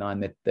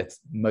CA99 that's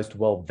most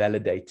well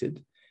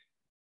validated.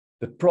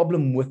 The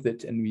problem with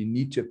it, and we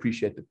need to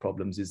appreciate the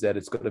problems, is that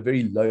it's got a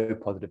very low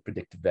positive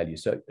predictive value.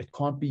 So it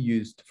can't be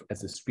used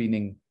as a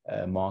screening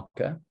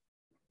marker.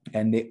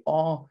 And there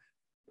are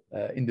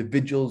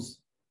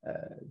individuals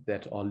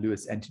that are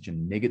Lewis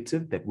antigen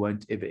negative that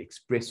won't ever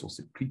express or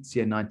secrete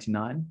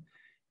CA19-9.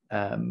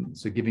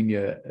 So giving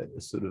you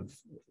a sort of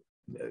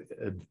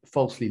a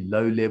falsely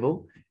low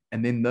level.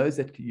 And then those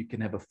that you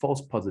can have a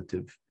false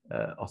positive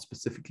are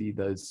specifically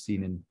those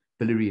seen in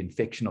biliary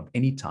infection of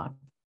any type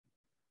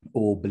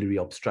or biliary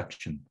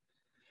obstruction.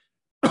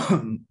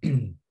 There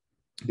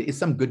is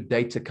some good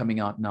data coming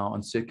out now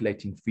on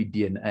circulating free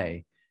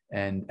DNA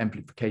and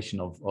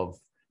amplification of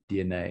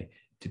DNA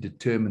to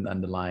determine the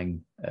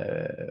underlying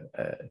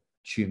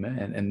tumor.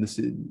 And this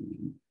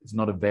is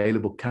not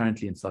available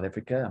currently in South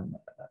Africa.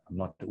 I'm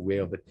not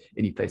aware of it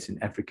any place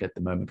in Africa at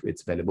the moment where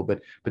it's available,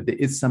 but there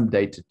is some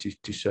data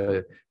to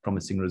show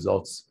promising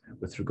results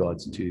with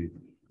regards to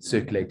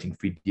circulating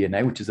free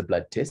DNA, which is a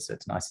blood test, so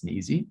it's nice and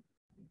easy.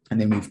 And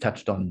then we've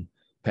touched on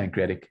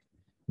pancreatic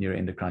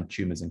neuroendocrine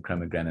tumors and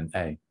chromogranin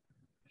A.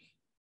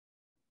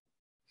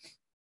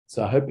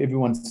 So I hope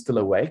everyone's still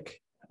awake,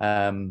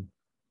 because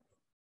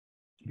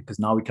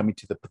now we're coming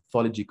to the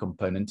pathology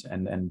component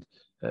and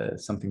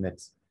something that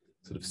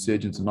sort of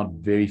surgeons are not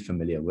very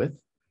familiar with.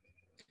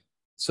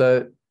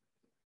 So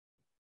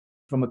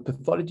from a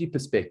pathology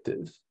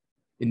perspective,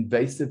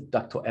 invasive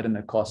ductal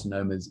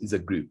adenocarcinomas is a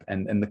group,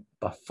 and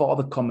by far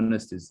the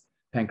commonest is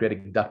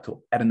pancreatic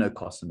ductal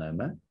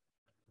adenocarcinoma.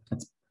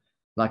 It's,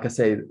 like I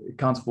say, it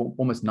accounts for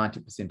almost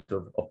 90%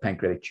 of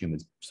pancreatic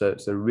tumors. So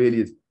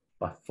really is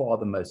by far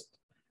the most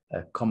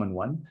common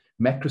one.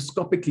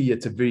 Macroscopically,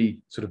 it's a very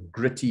sort of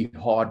gritty,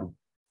 hard,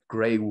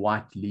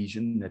 gray-white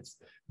lesion that's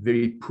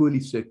very poorly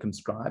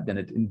circumscribed, and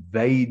it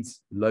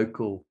invades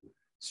local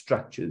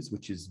structures,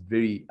 which is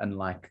very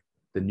unlike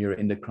the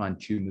neuroendocrine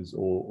tumors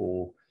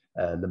or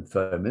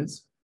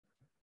lymphomas.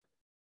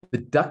 The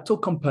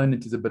ductal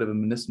component is a bit of a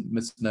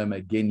misnomer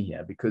again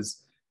here,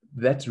 because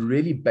that's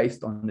really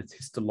based on its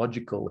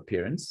histological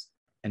appearance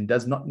and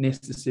does not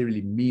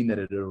necessarily mean that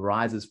it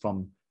arises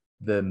from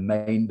the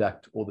main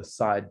duct or the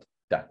side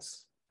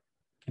ducts.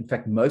 In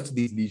fact, most of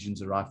these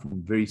lesions arrive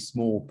from very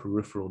small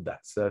peripheral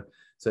ducts. So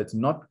it's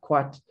not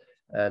quite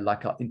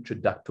like our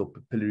intraductal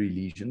papillary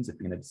lesions that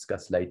we're going to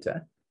discuss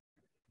later.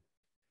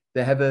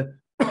 They have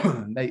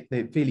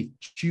they're fairly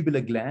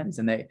tubular glands,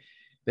 and they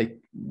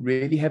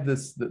really have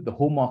this, the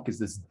hallmark is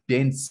this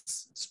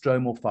dense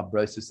stromal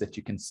fibrosis that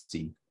you can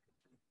see.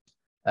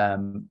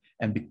 And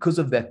because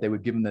of that, they were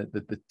given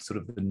the sort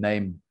of the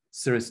name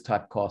serous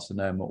type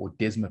carcinoma or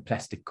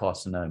desmoplastic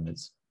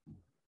carcinomas.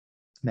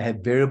 They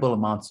have variable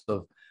amounts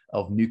of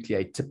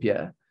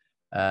nucleatypia.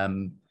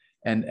 And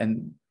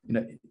you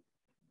know,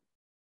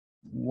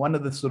 one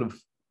of the sort of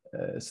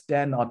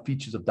standout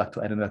features of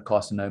ductal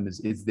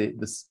adenocarcinomas is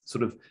this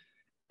sort of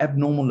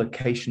abnormal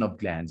location of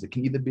glands. It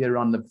can either be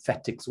around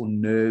lymphatics or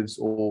nerves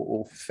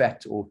or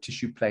fat or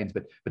tissue planes,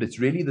 but it's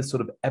really the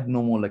sort of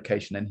abnormal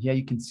location. And here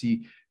you can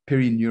see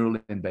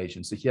perineural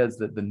invasion. So here's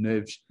the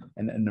nerves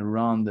and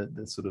around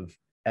the sort of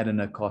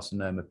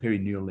adenocarcinoma,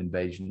 perineural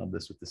invasion of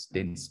this with this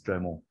dense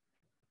stromal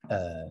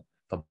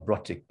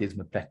fibrotic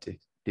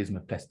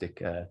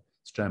desmoplastic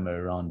stroma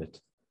around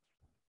it.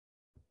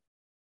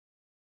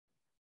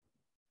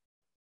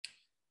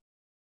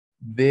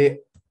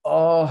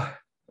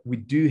 We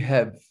do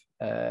have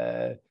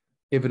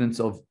evidence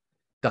of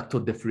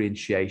ductal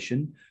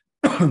differentiation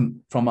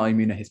from our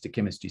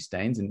immunohistochemistry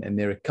stains, and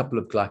there are a couple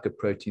of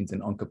glycoproteins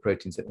and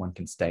oncoproteins that one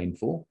can stain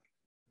for,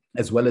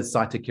 as well as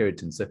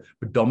cytokeratin. So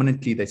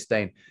predominantly they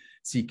stain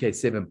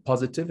CK7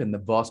 positive, and the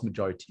vast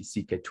majority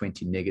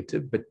CK20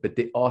 negative, but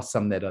there are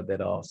some that are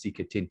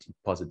CK20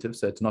 positive.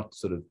 So it's not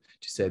sort of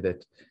to say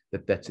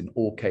that's in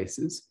all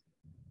cases.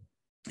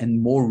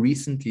 And more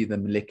recently, the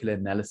molecular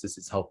analysis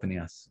is helping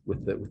us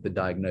with the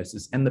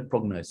diagnosis and the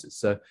prognosis.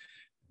 So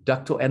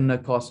ductal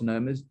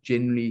adenocarcinomas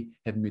generally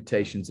have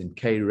mutations in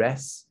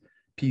KRAS,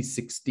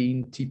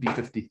 P16,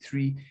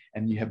 TP53,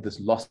 and you have this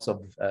loss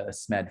of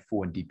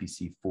SMAD4 and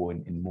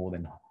DPC4 in more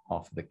than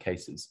half of the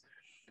cases,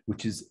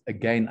 which is,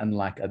 again,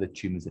 unlike other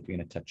tumors that we're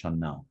going to touch on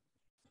now.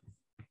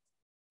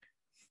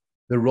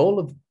 The role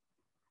of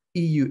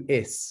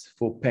EUS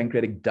for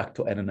pancreatic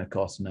ductal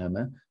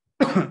adenocarcinoma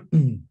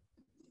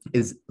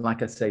is,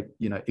 like I say,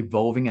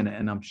 evolving,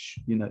 and I'm,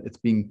 it's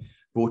being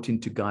brought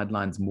into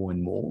guidelines more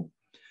and more.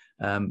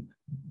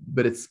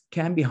 But it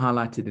can be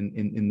highlighted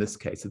in this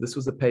case. So this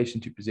was a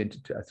patient who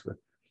presented to us with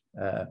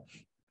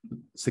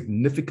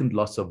significant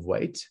loss of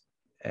weight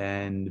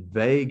and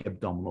vague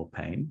abdominal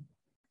pain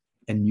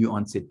and new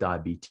onset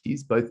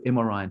diabetes. Both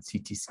MRI and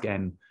CT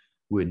scan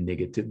were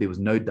negative. There was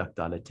no duct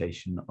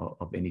dilatation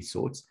of any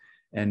sorts.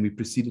 And we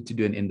proceeded to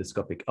do an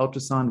endoscopic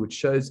ultrasound, which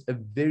shows a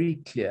very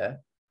clear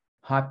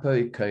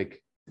hypoechoic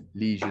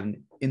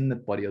lesion in the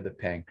body of the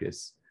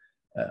pancreas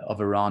of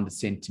around 1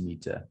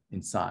 centimeter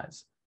in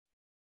size.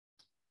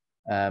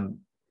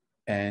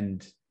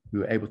 And we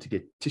were able to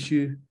get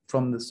tissue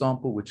from the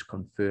sample, which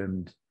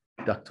confirmed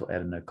ductal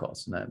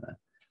adenocarcinoma.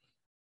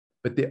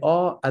 But there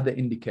are other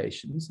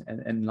indications,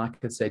 and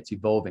like I say, it's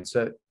evolving.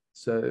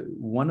 So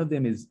one of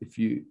them is if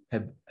you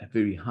have a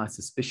very high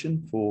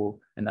suspicion for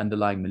an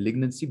underlying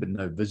malignancy, but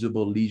no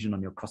visible lesion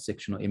on your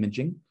cross-sectional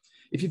imaging.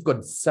 If you've got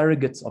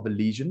surrogates of a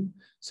lesion,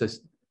 so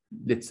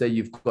let's say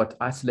you've got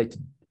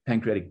isolated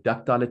pancreatic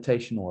duct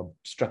dilatation or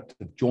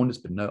obstructive jaundice,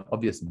 but no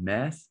obvious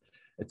mass,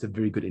 it's a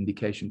very good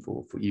indication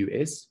for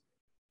EUS.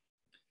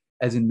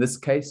 As in this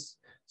case,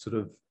 sort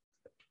of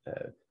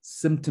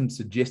symptoms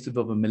suggestive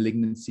of a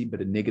malignancy,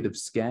 but a negative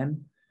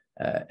scan.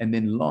 And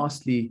then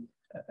lastly,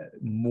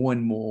 more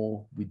and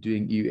more, we're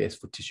doing EUS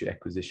for tissue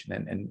acquisition.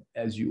 And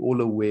as you all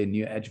are aware,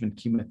 neoadjuvant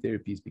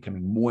chemotherapy is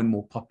becoming more and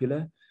more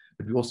popular,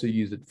 but we also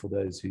use it for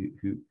those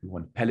who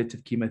want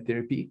palliative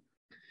chemotherapy.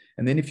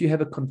 And then if you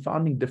have a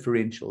confounding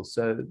differential,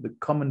 so the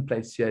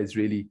commonplace here is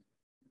really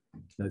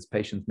those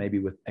patients maybe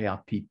with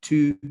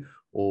ARP2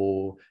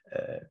 or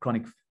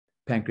chronic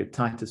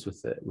pancreatitis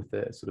with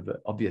a sort of an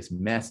obvious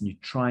mass, and you're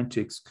trying to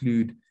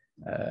exclude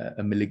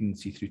a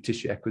malignancy through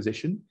tissue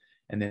acquisition.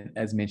 And then,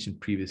 as mentioned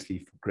previously,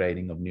 for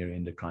grading of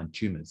neuroendocrine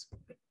tumors.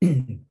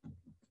 There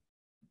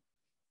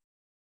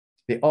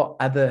are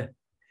other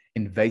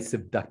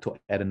invasive ductal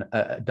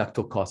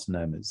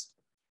carcinomas.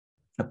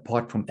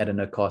 Apart from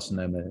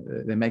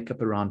adenocarcinoma, they make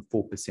up around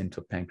 4%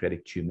 of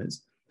pancreatic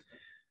tumors.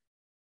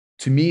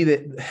 To me,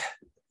 that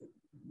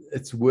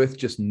it's worth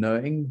just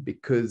knowing,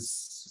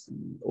 because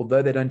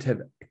although they don't have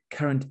a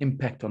current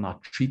impact on our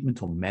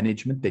treatment or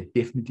management, they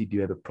definitely do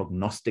have a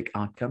prognostic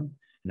outcome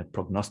and a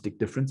prognostic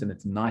difference. And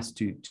it's nice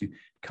to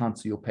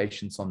counsel your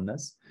patients on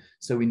this.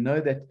 So we know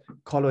that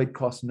colloid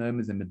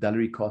carcinomas and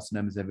medullary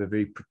carcinomas have a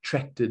very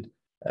protracted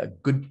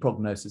good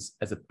prognosis,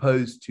 as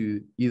opposed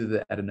to either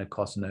the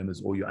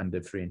adenocarcinomas or your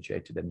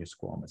undifferentiated and your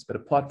squamous. But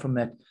apart from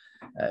that,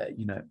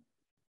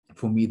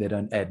 for me, they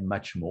don't add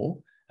much more.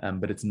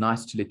 But it's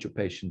nice to let your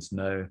patients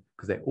know,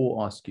 because they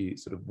all ask you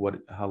sort of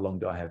how long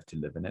do I have to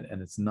live in it?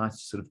 And it's nice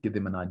to sort of give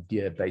them an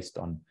idea based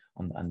on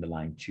the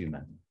underlying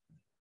tumor.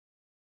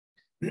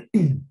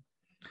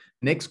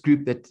 Next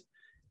group that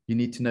you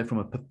need to know from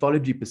a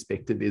pathology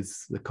perspective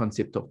is the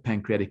concept of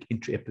pancreatic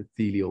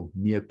intraepithelial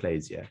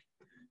neoplasia.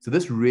 So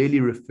this really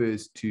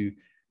refers to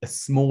a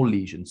small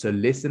lesion, so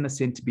less than a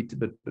centimeter,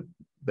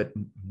 but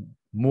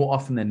more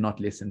often than not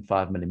less than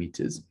 5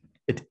 millimeters.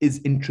 It is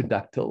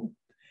intraductal,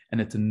 and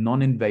it's a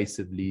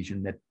non-invasive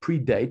lesion that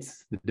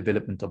predates the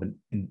development of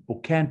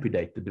can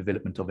predate the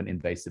development of an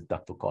invasive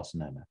ductal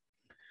carcinoma.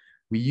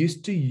 We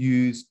used to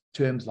use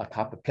terms like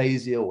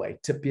hyperplasia or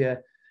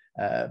atypia,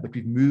 but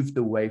we've moved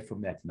away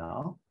from that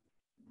now.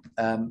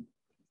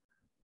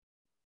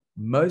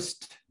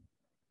 Most,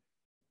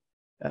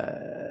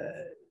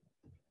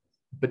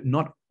 but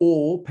not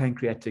all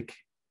pancreatic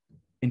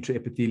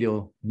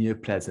intraepithelial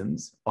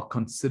neoplasms are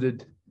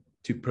considered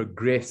to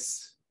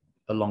progress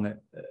along a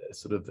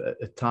sort of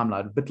a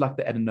timeline, a bit like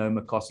the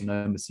adenoma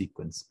carcinoma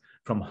sequence,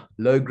 from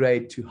low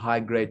grade to high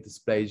grade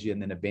dysplasia,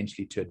 and then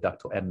eventually to a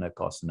ductal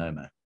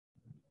adenocarcinoma.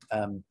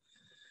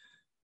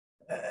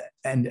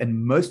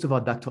 And most of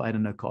our ductal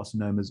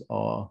adenocarcinomas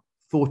are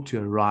thought to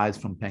arise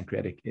from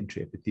pancreatic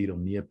intraepithelial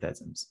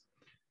neoplasms.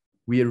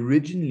 We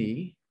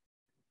originally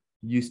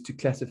used to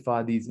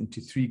classify these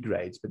into 3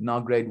 grades, but now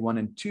grade 1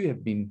 and 2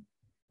 have been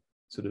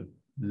sort of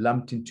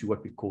lumped into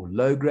what we call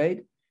low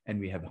grade, and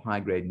we have high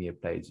grade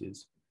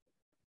neoplasias.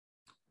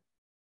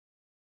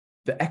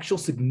 The actual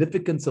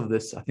significance of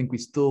this, I think we're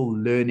still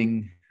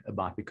learning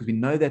about, because we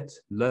know that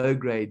low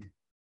grade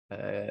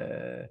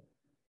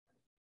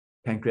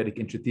pancreatic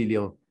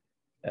intraepithelial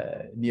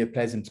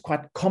neoplasm is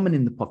quite common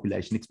in the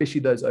population,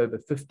 especially those over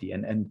 50,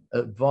 and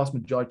a vast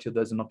majority of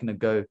those are not going to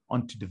go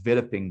on to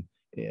developing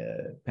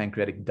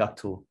pancreatic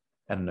ductal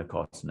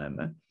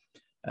adenocarcinoma.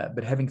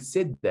 But having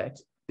said that,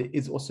 there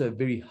is also a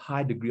very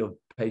high degree of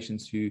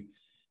patients who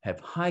have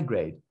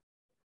high-grade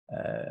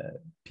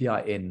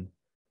PIN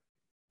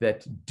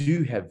that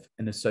do have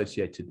an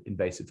associated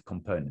invasive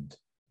component.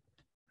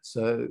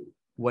 So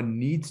one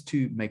needs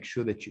to make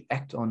sure that you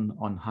act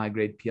on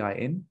high-grade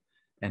PIN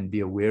and be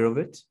aware of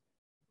it.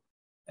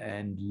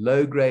 And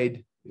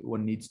low-grade,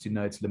 one needs to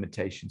know its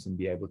limitations and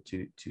be able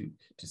to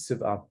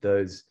sieve out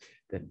those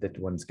that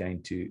one's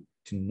going to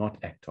not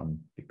act on,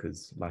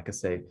 because, like I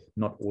say,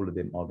 not all of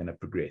them are going to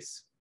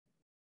progress.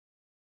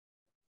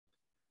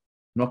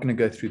 I'm not going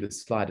to go through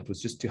this slide. It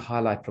was just to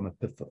highlight from a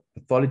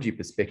pathology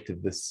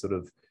perspective this sort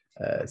of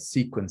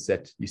sequence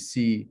that you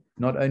see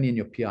not only in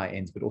your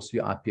PINs, but also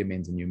your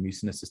IPMNs and your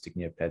mucinocystic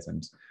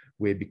neoplasms,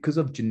 where because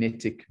of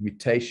genetic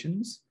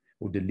mutations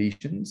or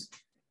deletions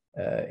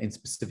in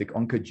specific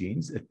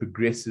oncogenes, it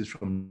progresses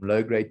from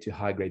low-grade to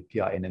high-grade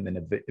PIN, and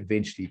then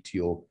eventually to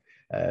your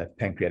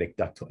pancreatic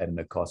ductal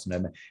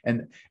adenocarcinoma.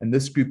 And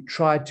this group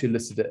tried to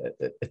elicit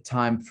a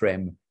time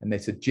frame, and they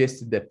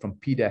suggested that from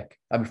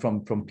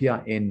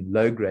PIN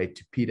low-grade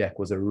to PDAC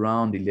was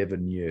around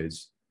 11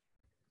 years.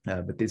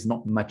 But there's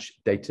not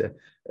much data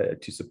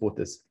to support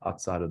this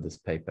outside of this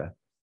paper.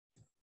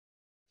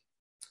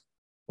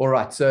 All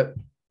right, so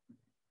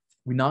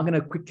we're now going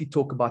to quickly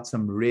talk about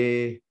some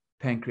rare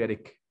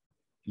pancreatic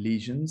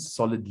lesions,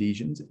 solid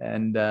lesions,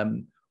 and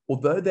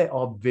although they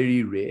are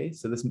very rare,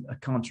 so this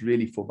accounts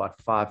really for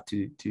about 5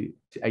 to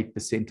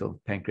 8%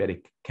 of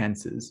pancreatic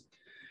cancers,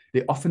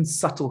 there are often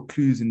subtle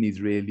clues in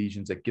these rare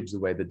lesions that gives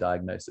away the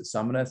diagnosis. So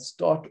I'm going to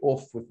start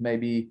off with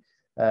maybe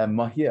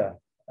Mahir.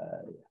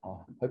 I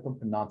hope I'm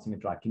pronouncing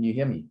it right. Can you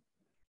hear me?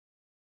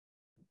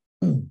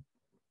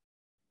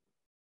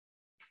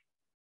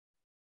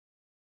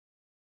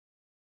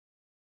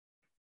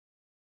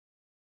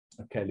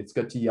 Okay, let's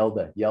go to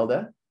Yelda.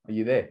 Yelda, are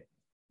you there?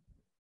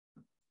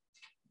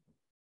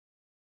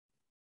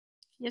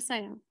 Yes, I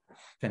am.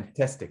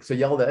 Fantastic. So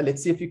Yelda,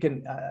 let's see if you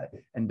can,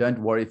 and don't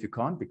worry if you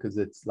can't, because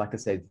it's, like I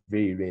say, it's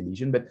very rare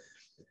lesion, but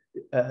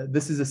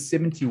this is a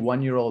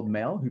 71-year-old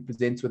male who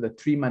presents with a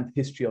 3-month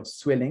history of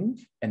swelling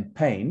and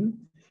pain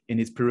in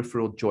his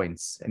peripheral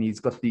joints. And he's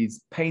got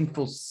these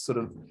painful sort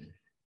of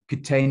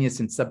cutaneous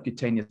and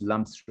subcutaneous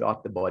lumps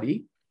throughout the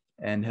body,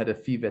 and had a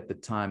fever at the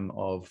time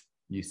of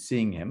you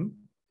seeing him.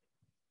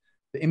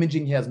 The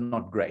imaging here is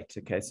not great.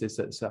 Okay, so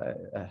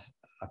I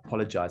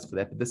apologize for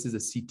that, but this is a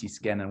CT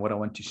scan, and what I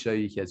want to show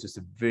you here is just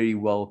a very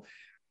well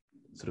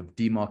sort of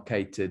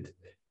demarcated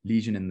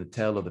lesion in the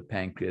tail of the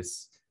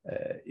pancreas.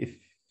 If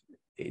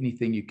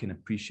anything, you can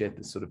appreciate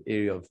the sort of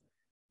area of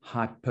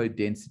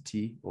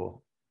hypodensity or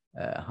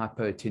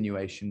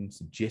hypoattenuation,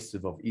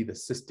 suggestive of either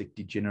cystic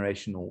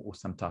degeneration or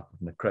some type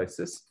of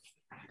necrosis.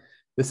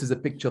 This is a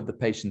picture of the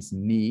patient's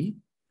knee,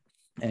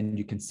 and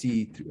you can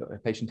see a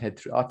patient had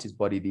throughout his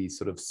body these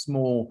sort of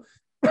small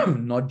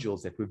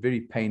nodules that were very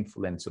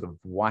painful and sort of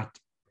white,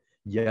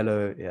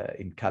 yellow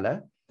in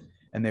color.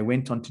 And they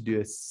went on to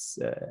do a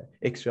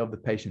X-ray of the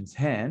patient's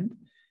hand.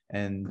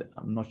 And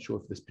I'm not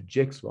sure if this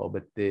projects well,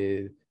 but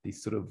they're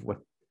these sort of what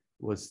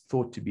was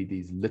thought to be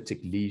these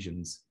lytic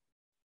lesions.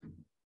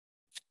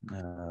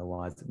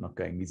 Why is it not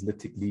going? These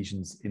lytic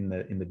lesions in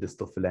the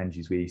distal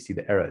phalanges where you see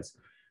the arrows.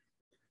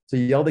 So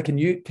Yelda, can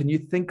you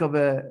think of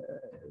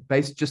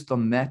based just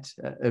on that,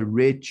 a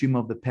rare tumor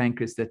of the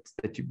pancreas that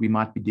we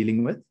might be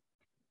dealing with?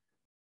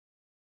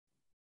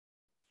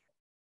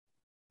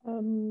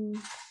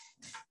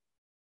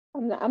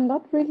 I'm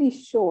not really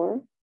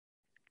sure.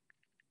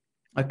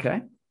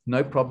 Okay,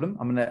 no problem.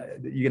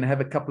 You're gonna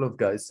have a couple of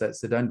goes,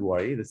 so don't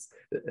worry.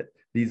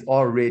 These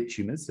are rare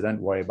tumors, so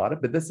don't worry about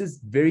it. But this is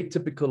very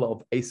typical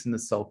of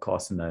acinous cell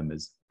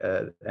carcinomas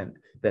and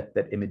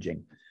that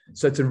imaging.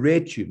 So it's a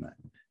rare tumor.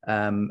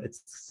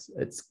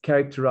 It's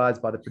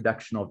characterized by the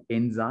production of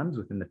enzymes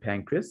within the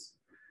pancreas.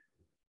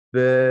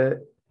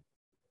 The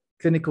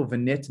clinical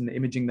vignette in the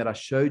imaging that I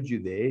showed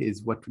you there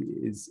is what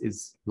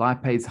is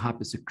lipase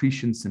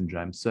hypersecretion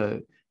syndrome.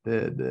 So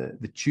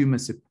the tumor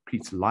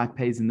secretes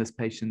lipase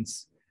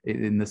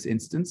in this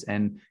instance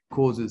and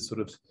causes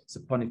sort of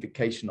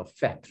saponification of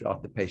fat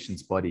throughout the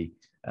patient's body,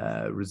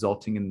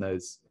 resulting in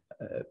those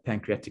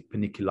pancreatic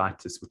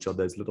panniculitis, which are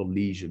those little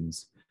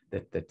lesions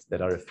that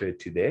are referred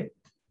to there.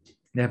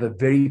 They have a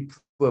very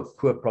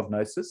poor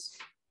prognosis.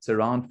 So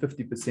around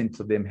 50%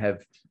 of them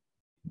have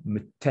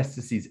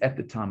metastases at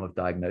the time of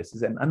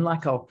diagnosis. And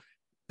unlike our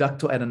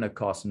ductal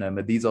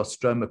adenocarcinoma, these are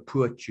stroma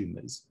poor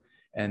tumors,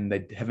 and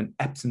they have an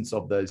absence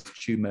of those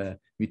tumor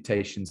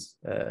mutations,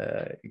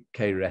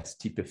 KRAS,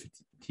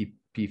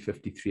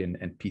 TP53,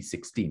 and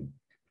P16.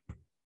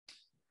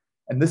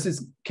 And this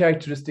is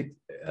characteristic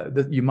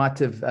that you might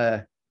have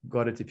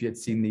got it if you had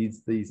seen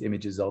these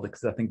images, Zelda,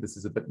 because I think this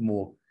is a bit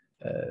more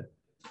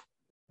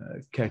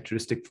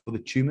characteristic for the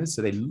tumors.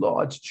 So they're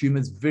large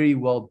tumors, very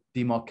well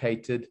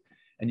demarcated,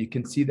 and you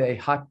can see they're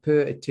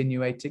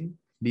hyper-attenuating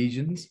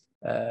lesions,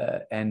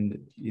 and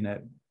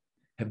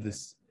have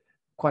this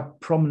quite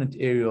prominent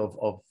area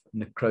of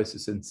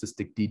necrosis and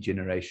cystic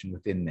degeneration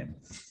within them.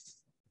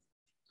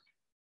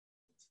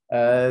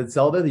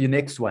 Zelda, your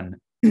next one.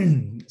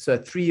 So a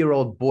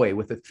 3-year-old boy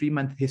with a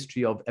 3-month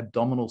history of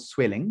abdominal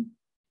swelling,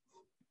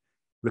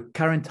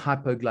 recurrent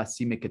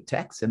hypoglycemic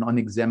attacks, and on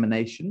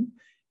examination,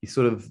 the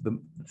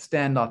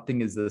standout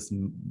thing is this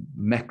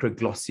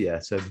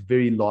macroglossia, so a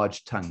very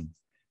large tongue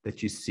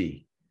that you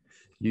see.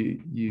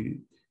 You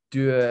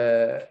do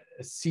a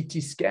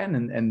CT scan,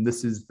 and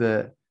this is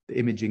the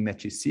imaging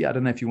that you see. I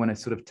don't know if you want to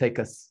sort of take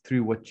us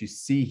through what you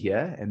see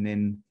here and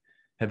then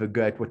have a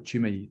go at what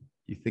tumor you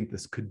think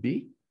this could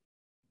be.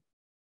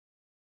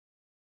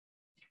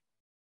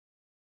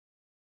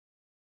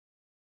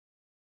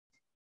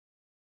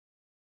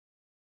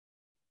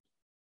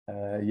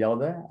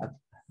 Yelda,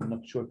 I'm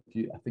not sure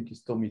if I think you're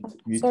still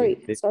muted.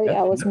 Sorry,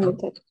 I was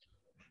muted.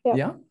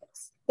 Yeah.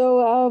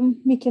 So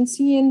we can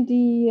see in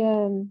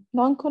the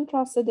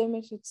non-contrasted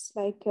image, it's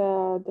like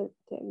the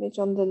image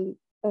on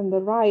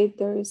the right,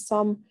 there is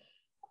some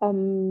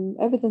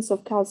evidence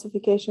of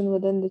calcification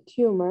within the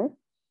tumor,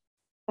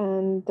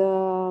 and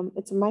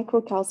it's a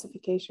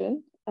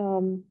microcalcification.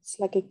 It's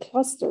like a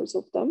clusters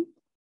of them.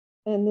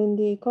 And in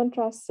the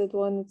contrasted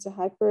one, it's a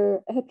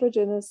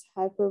heterogeneous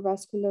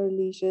hypervascular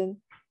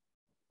lesion.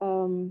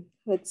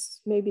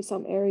 It's maybe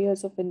some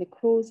areas of a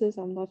necrosis.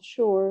 I'm not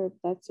sure if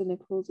that's a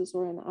necrosis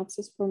or an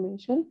abscess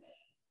formation.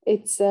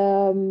 It's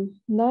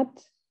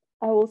not,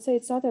 I will say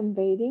it's not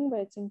invading, but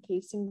it's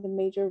encasing the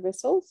major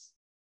vessels.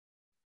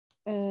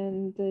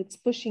 and it's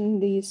pushing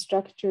these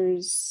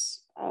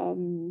structures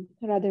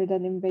rather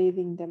than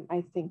invading them,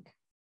 I think.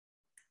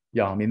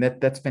 Yeah, I mean,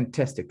 that's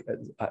fantastic.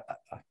 I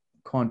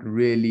can't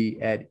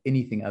really add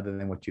anything other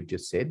than what you've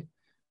just said.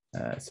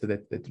 So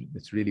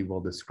that's really well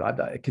described.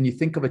 Can you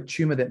think of a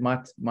tumor that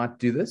might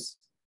do this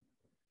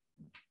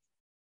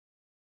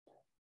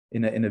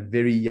in a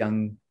very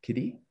young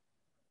kiddie?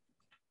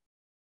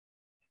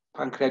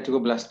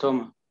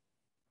 Pancreaticoblastoma.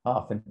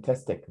 Ah,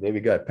 fantastic. There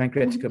we go.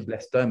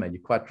 Pancreaticoblastoma.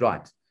 You're quite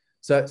right.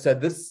 So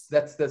that's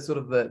sort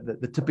of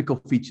the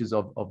typical features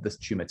of this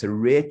tumor. It's a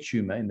rare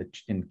tumor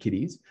in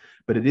kiddies,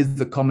 but it is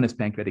the commonest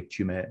pancreatic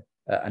tumor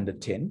under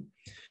 10.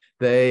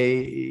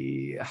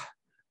 They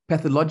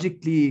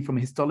pathologically, from a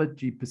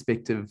histology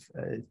perspective,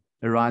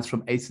 arise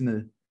from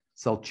acinar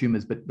cell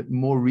tumors, but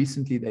more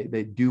recently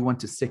they do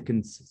want a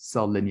second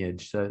cell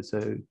lineage.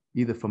 So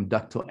either from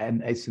ductal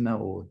and acinar,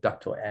 or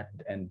ductal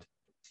and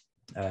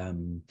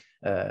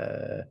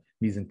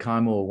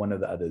mesenchymal, or one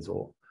of the others,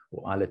 or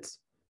islet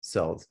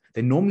cells.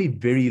 They're normally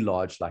very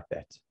large like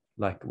that,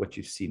 like what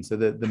you've seen. So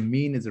the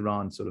mean is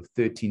around sort of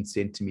 13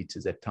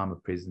 centimeters at time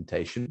of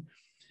presentation.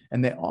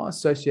 And they are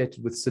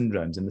associated with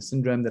syndromes. And the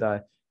syndrome that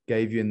I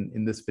gave you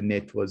in this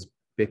vignette was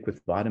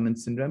Beckwith-Weidemann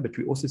syndrome, but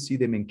we also see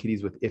them in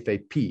kiddies with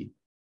FAP.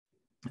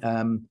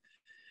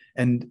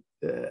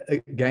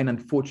 Again,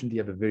 unfortunately,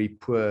 have a very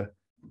poor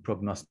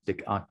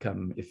prognostic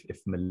outcome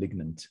if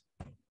malignant.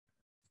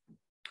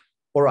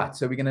 All right,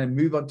 so we're going to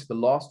move on to the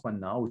last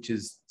one now, which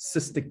is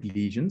cystic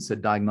lesions, so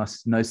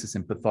diagnosis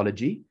and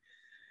pathology.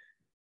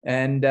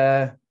 And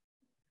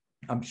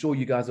I'm sure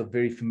you guys are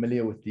very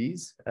familiar with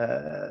these.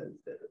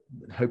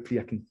 Hopefully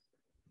I can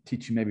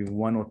teach you maybe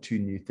one or two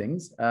new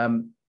things.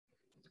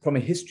 From a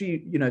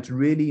history, it's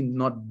really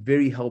not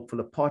very helpful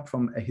apart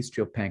from a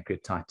history of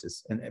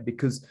pancreatitis. And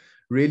because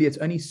really it's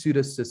only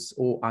pseudocysts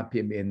or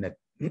IPMN that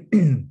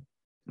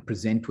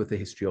present with a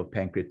history of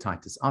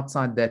pancreatitis.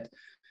 Outside that,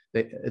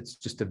 it's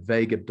just a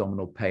vague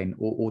abdominal pain,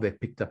 or they're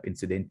picked up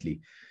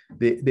incidentally.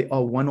 There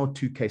are one or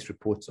two case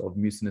reports of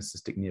mucinous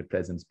cystic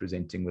neoplasms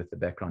presenting with a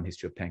background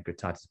history of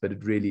pancreatitis, but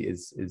it really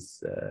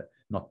is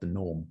not the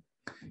norm.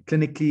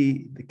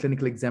 Clinically, the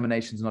clinical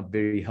examination is not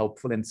very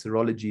helpful, and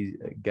serology,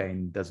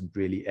 again, doesn't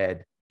really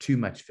add too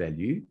much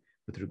value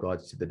with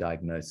regards to the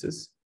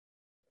diagnosis.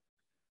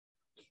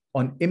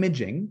 On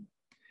imaging,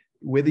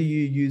 whether you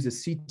use a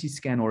CT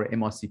scan or an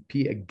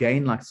MRCP,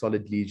 again, like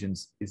solid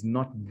lesions, is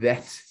not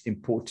that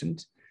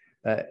important.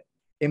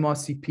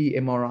 MRCP,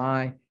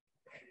 MRI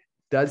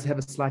does have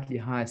a slightly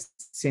higher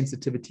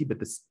sensitivity, but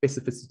the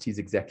specificity is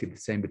exactly the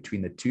same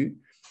between the two.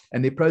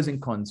 And there are pros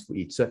and cons for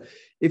each. So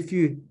if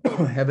you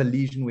have a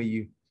lesion where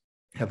you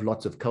have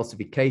lots of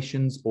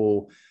calcifications,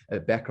 or a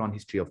background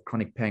history of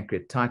chronic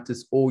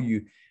pancreatitis, or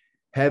you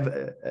have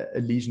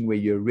a lesion where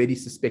you're already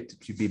suspected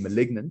to be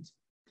malignant,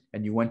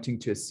 and you're wanting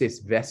to assess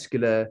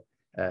vascular,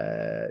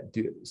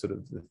 sort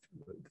of the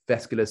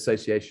vascular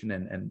association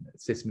and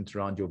assessment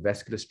around your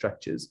vascular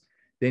structures,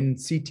 then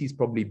CT is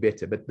probably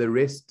better. But the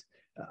rest,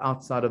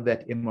 outside of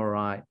that,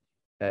 MRI,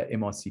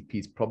 MRCP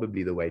is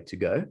probably the way to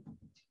go.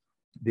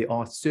 There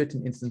are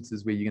certain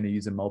instances where you're going to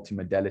use a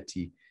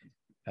multimodality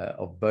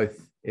of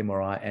both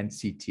MRI and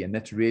CT, and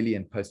that's really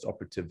in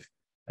post-operative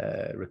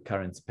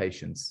recurrence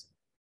patients.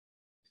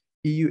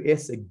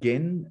 EUS,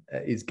 again,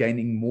 is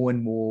gaining more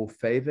and more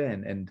favor,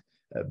 and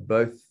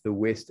both the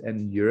West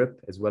and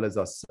Europe, as well as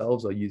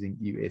ourselves, are using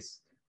EUS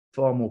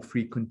far more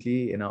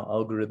frequently in our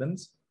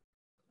algorithms.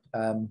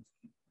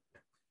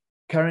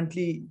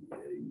 Currently,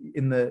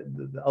 in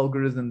the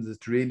algorithms,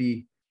 it's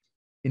really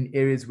in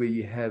areas where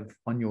you have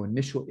on your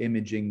initial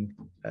imaging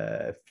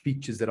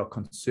features that are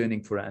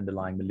concerning for an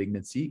underlying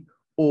malignancy,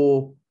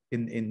 or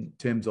in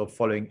terms of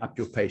following up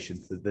your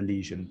patient, the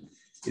lesion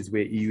is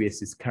where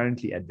EUS is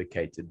currently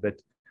advocated.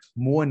 But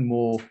more and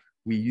more,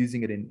 we're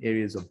using it in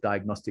areas of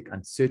diagnostic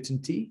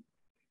uncertainty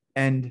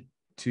and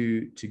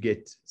to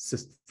get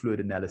cyst fluid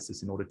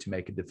analysis in order to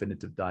make a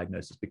definitive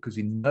diagnosis, because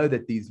we know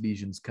that these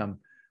lesions come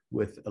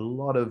with a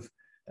lot of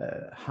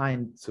high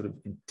sort of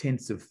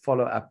intensive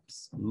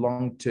follow-ups,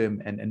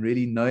 long-term, and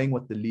really knowing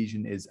what the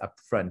lesion is up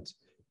front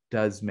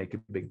does make a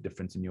big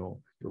difference in your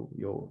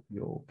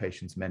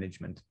patient's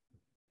management.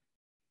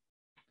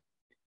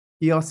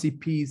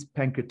 ERCPs,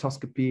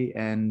 pancreatoscopy,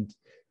 and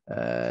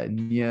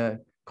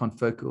near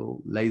confocal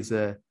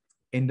laser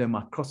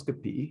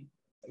endomicroscopy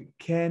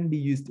can be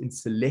used in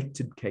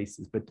selected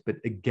cases, but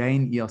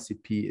again,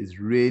 ERCP is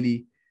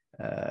really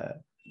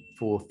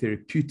for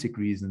therapeutic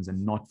reasons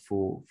and not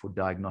for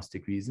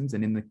diagnostic reasons.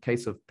 And in the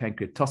case of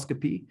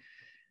pancreatoscopy,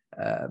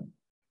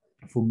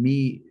 for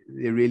me,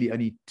 there are really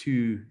only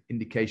two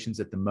indications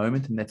at the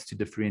moment, and that's to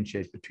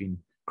differentiate between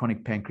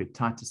chronic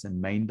pancreatitis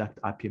and main duct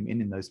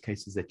IPMN in those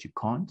cases that you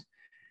can't,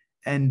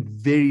 and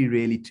very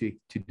rarely to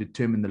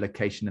determine the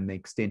location and the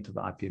extent of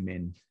the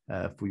IPMN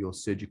for your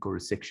surgical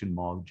resection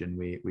margin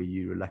where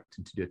you're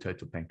reluctant to do a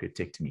total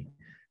pancreatectomy.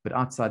 But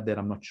outside that,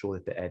 I'm not sure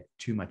that they add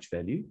too much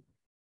value.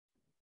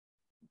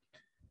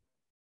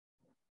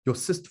 Your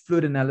cyst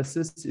fluid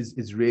analysis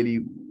is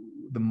really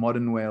the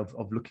modern way of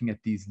looking at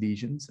these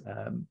lesions.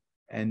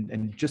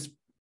 And just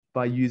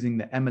by using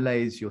the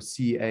amylase, your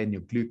CA, and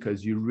your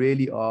glucose, you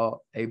really are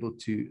able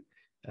to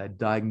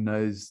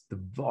diagnose the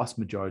vast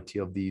majority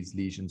of these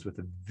lesions with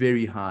a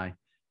very high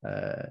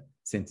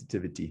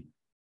sensitivity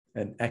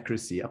and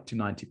accuracy, up to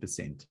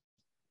 90%.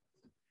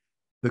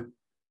 The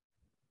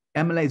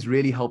amylase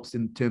really helps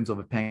in terms of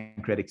a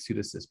pancreatic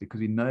pseudocyst,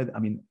 because we know that, I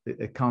mean,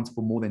 it accounts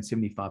for more than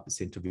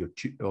 75% of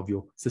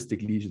your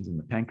cystic lesions in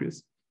the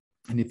pancreas.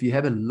 And if you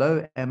have a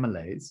low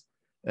amylase,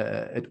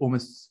 it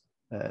almost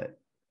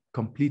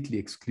completely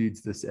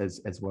excludes this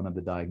as one of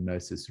the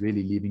diagnoses,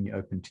 really leaving you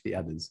open to the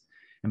others.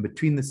 And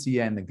between the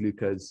CA and the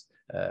glucose,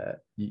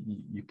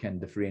 you can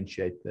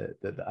differentiate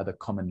the other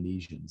common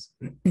lesions.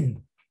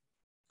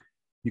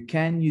 You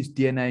can use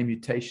DNA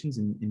mutations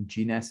in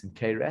GNAS and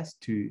KRAS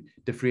to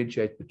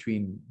differentiate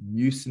between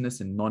mucinous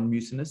and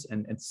non-mucinous.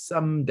 And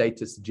some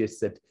data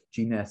suggests that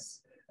GNAS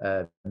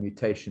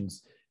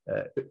mutations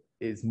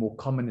is more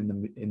common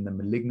in the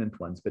malignant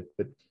ones, but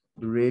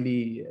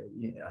really,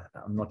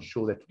 I'm not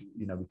sure that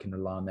we can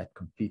rely on that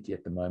completely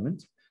at the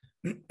moment.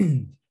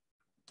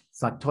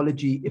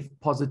 Cytology, if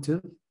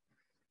positive,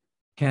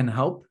 can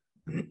help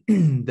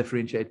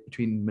differentiate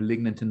between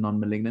malignant and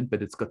non-malignant,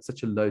 but it's got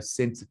such a low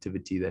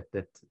sensitivity that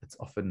it's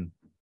often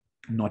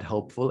not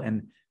helpful.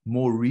 And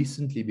more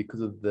recently,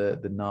 because of the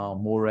now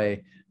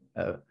Moray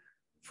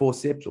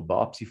forceps or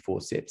biopsy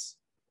forceps,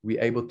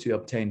 we're able to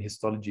obtain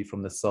histology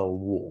from the cell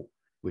wall,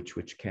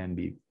 which can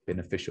be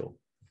beneficial.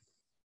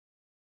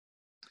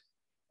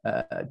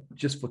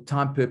 Just for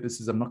time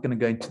purposes, I'm not going to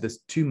go into this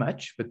too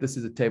much, but this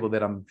is a table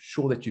that I'm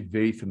sure that you're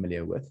very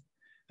familiar with.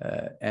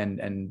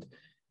 And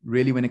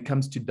really, when it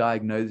comes to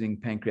diagnosing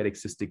pancreatic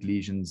cystic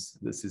lesions,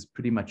 this is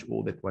pretty much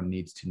all that one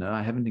needs to know.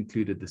 I haven't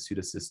included the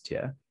pseudocyst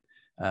here,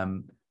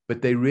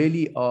 but they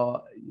really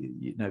are,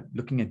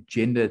 looking at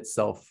gender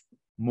itself,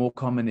 more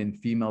common in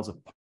females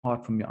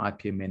apart from your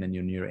IPMN and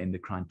your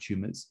neuroendocrine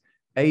tumors.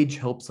 Age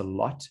helps a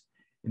lot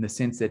in the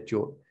sense that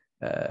your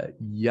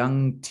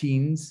young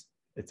teens,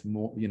 it's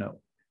more,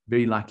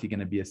 very likely going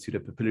to be a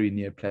pseudopapillary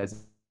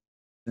neoplasm.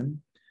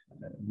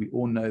 We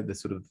all know the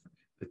sort of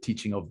the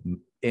teaching of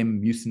M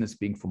mucinous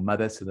being for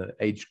mothers, so the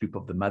age group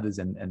of the mothers,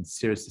 and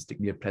serocystic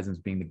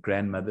neoplasms being the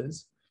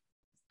grandmothers,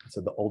 so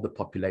the older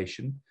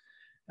population.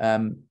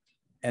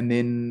 And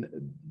then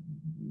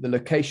the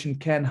location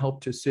can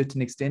help to a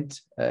certain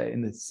extent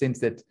in the sense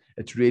that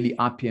it's really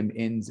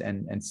IPMNs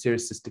and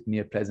serocystic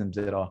neoplasms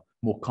that are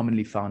more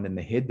commonly found in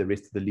the head. The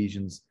rest of the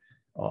lesions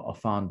are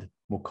found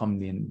more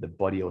commonly in the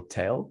body or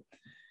tail.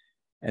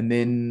 And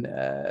then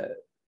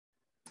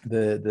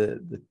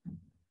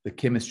the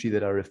chemistry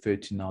that I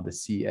referred to now, the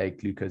CA,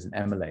 glucose, and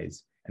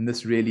amylase. And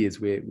this really is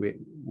where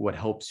what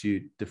helps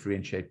you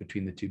differentiate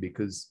between the two,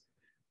 because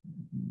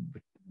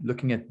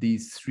looking at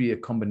these three, a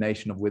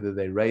combination of whether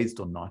they're raised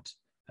or not,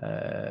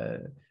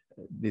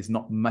 there's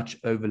not much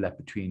overlap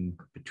between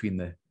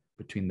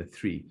the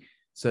three.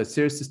 So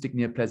serocystic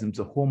neoplasms,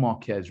 a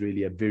hallmark here is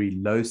really a very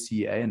low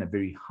CA and a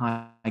very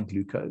high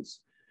glucose.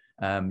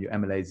 Your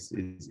amylase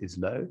is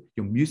low.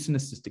 Your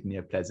mucinous cystic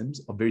neoplasms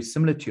are very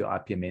similar to your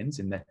IPMNs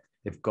in that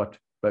they've got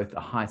both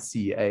a high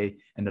CA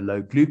and a low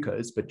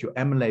glucose, but your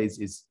amylase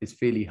is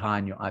fairly high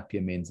in your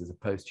IPMNs as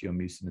opposed to your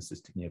mucinous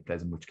cystic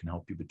neoplasm, which can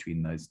help you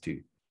between those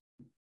two.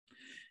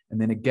 And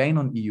then again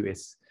on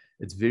EUS,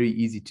 it's very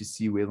easy to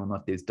see whether or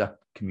not there's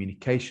duct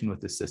communication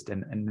with the cyst.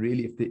 And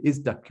really, if there is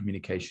duct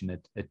communication,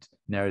 it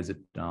narrows it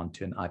down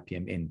to an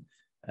IPMN.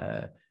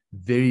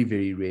 Very,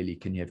 very rarely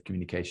can you have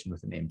communication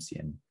with an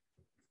MCN.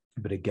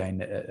 But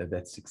again,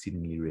 that's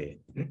exceedingly rare.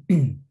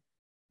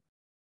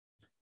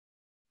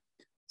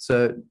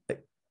 So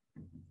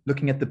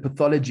looking at the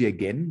pathology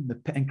again, the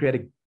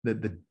pancreatic,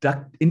 the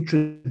duct,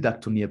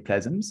 intraductal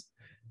neoplasms,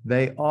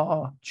 they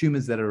are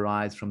tumors that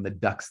arise from the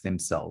ducts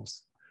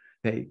themselves.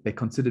 They're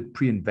considered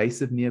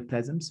pre-invasive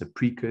neoplasms, so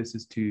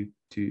precursors to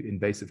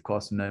invasive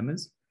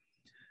carcinomas.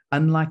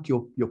 Unlike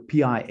your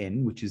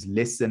PIN, which is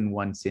less than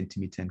 1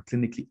 centimeter and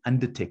clinically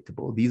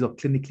undetectable, these are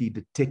clinically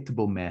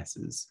detectable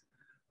masses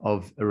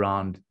of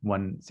around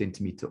 1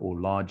 centimeter or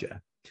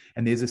larger.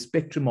 And there's a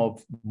spectrum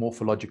of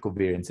morphological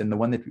variants, and the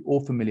one that we're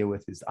all familiar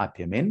with is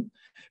IPMN,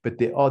 but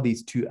there are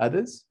these two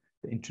others,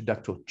 the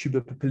intraductal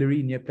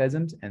tubopapillary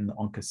neoplasms and the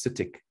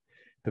oncocytic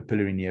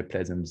papillary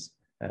neoplasms,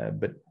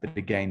 but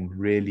again,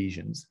 rare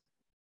lesions.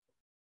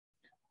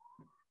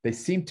 They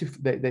seem to,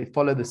 they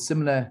follow the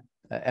similar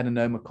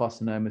adenoma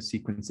carcinoma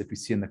sequence that we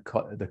see in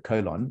the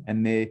colon,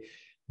 and they're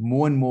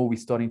more and more we're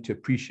starting to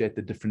appreciate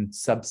the different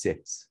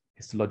subsets,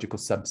 histological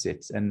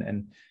subsets,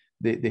 and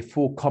there are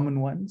 4 common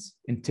ones: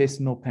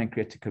 intestinal,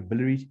 pancreatic,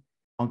 biliary,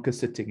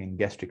 oncocytic, and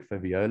gastric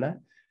foveolar.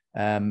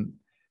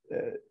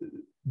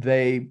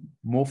 They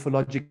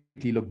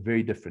morphologically look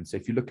very different. So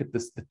if you look at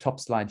this, the top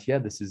slide here,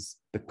 this is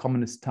the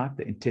commonest type,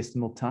 the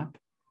intestinal type.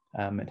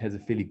 It has a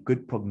fairly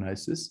good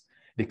prognosis.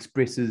 It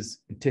expresses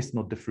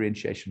intestinal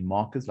differentiation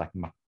markers like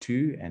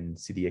MUC2 and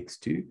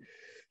CDX2,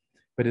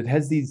 but it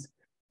has these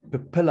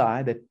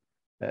papillae that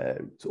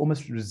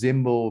almost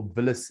resemble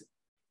villus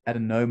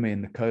adenoma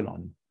in the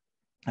colon.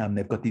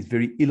 They've got these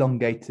very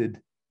elongated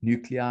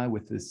nuclei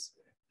with this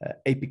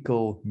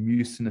apical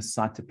mucinous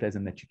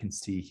cytoplasm that you can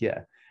see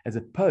here, as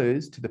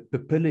opposed to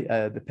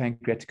the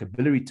pancreatic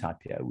biliary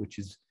type here, which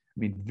is,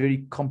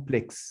 very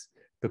complex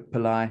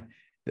papillae.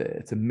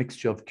 It's a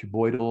mixture of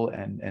cuboidal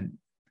and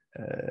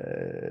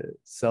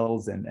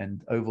cells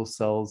and oval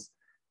cells.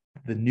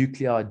 The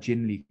nuclei are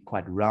generally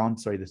quite round.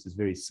 Sorry, this is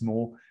very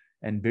small.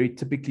 And very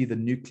typically, the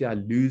nuclei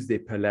lose their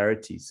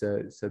polarity.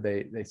 So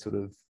they sort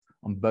of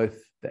on both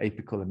the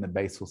apical and the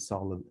basal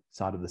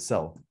side of the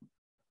cell.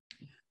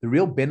 The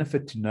real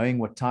benefit to knowing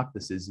what type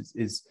this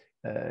is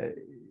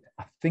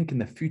I think in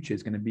the future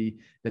is going to be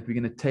that we're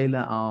going to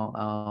tailor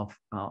our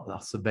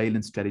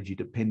surveillance strategy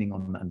depending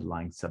on the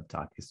underlying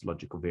subtype,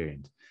 histological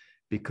variant,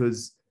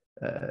 because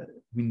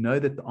we know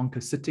that the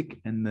oncocytic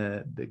and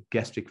the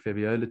gastric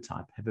faviola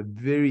type have a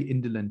very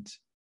indolent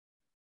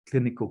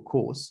clinical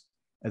course,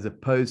 as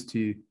opposed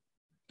to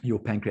your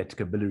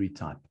pancreatic biliary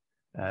type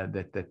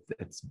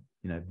that's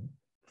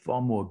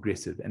far more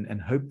aggressive.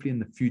 And hopefully in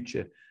the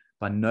future,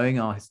 by knowing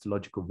our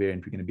histological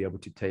variant, we're going to be able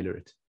to tailor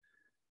it.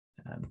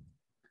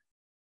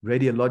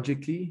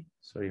 Radiologically,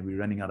 sorry, we're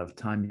running out of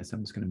time here, so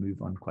I'm just going to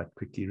move on quite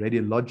quickly.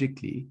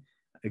 Radiologically,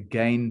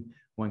 again,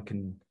 one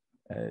can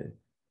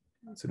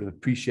sort of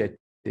appreciate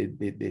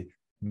the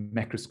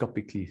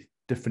macroscopically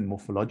different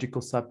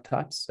morphological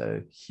subtypes.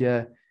 So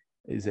here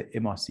is a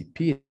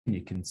MRCP, and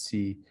you can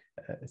see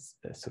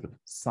a sort of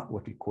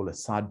what we call a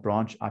side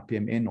branch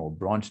IPMN or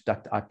branch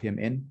duct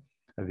IPMN.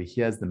 Over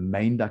here is the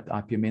main duct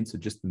IPMN, so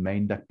just the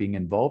main duct being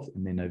involved.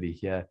 And then over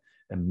here,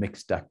 a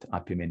mixed duct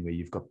IPMN, where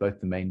you've got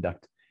both the main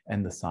duct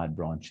and the side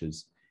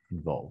branches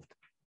involved.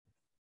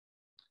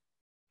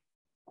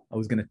 I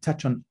was going to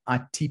touch on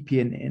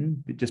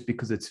ITPNN, but just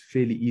because it's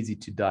fairly easy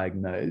to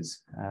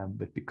diagnose,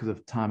 but because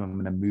of time, I'm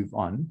going to move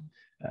on.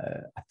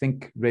 I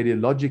think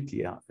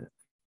radiologically,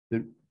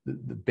 the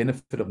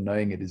benefit of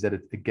knowing it is that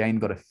it again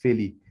got a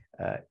fairly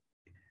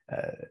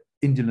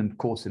indolent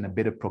course and a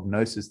better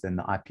prognosis than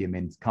the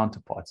IPMN's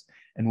counterparts.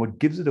 And what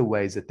gives it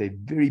away is that they're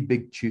very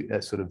big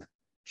sort of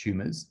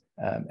tumors,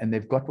 and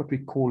they've got what we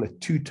call a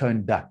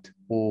two-tone duct,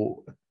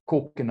 or a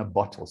cork in a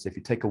bottle. So if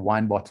you take a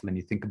wine bottle and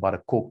you think about a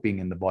cork being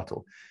in the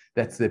bottle,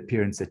 that's the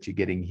appearance that you're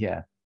getting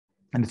here.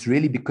 And it's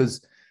really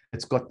because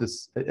it's got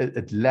this,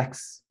 it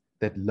lacks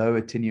that low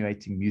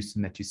attenuating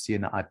mucin that you see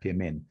in the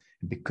IPMN.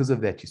 And because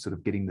of that, you're sort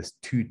of getting this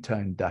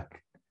two-tone duct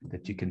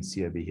that you can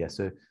see over here.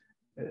 So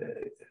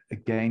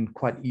again,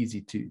 quite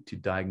easy to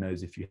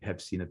diagnose if you have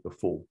seen it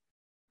before.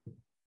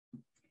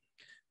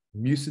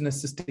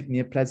 Mucinous cystic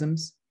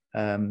neoplasms.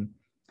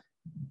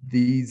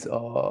 These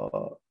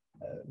are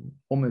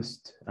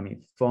almost,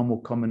 far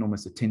more common,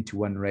 almost a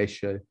 10-to-1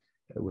 ratio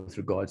with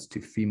regards to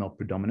female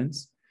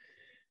predominance.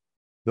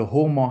 The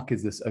hallmark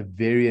is this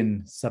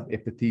ovarian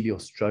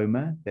subepithelial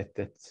stroma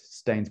that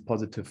stains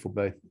positive for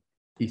both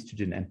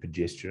estrogen and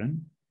progesterone.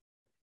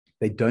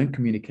 They don't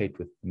communicate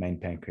with the main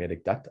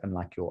pancreatic duct,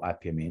 unlike your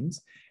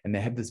IPMNs, and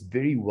they have this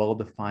very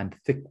well-defined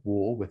thick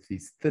wall with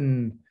these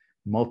thin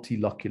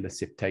multilocular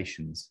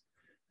septations,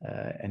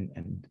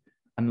 and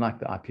unlike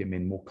the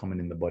IPMN, more common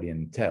in the body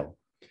and the tail.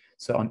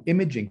 So on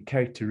imaging,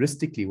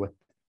 characteristically, what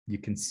you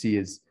can see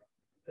is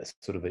a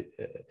sort of a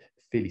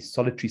fairly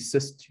solitary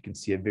cyst. You can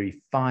see a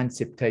very fine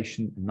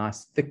septation, a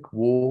nice thick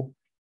wall.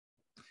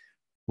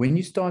 When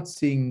you start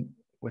seeing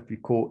what we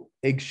call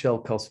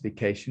eggshell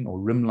calcification or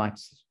rim-like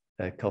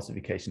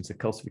calcification, so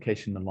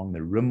calcification along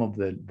the rim of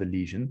the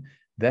lesion,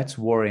 that's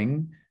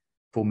worrying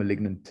for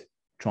malignant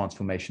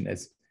transformation,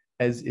 as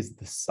is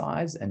the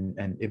size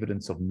and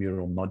evidence of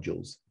mural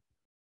nodules.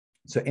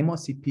 So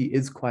MRCP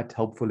is quite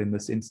helpful in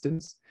this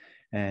instance.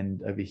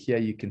 And over here,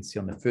 you can see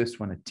on the first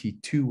one, a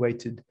T2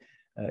 weighted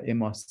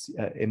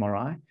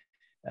MRI.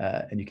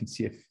 And you can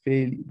see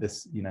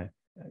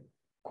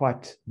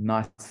quite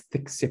nice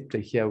thick septa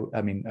here.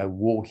 A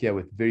wall here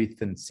with very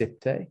thin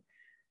septae,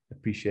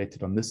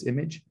 appreciated on this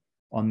image.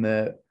 On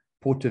the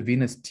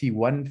portovenous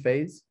T1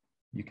 phase,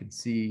 you can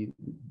see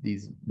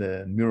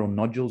the mural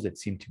nodules that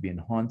seem to be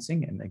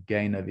enhancing. And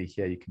again, over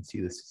here, you can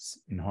see this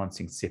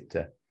enhancing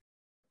septa,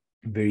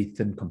 very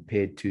thin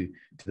compared to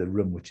the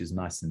rim, which is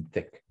nice and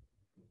thick.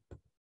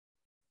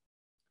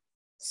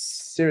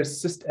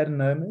 Serous cyst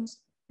adenomas.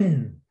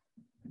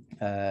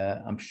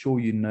 I'm sure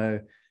you know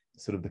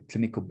sort of the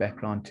clinical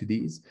background to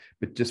these,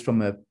 but just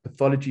from a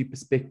pathology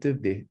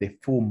perspective, they're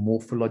four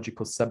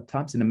morphological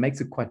subtypes, and it makes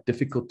it quite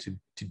difficult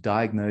to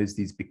diagnose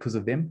these because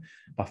of them.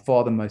 By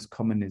far the most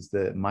common is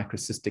the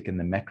microcystic and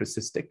the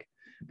macrocystic,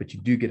 but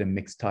you do get a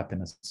mixed type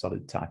and a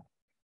solid type.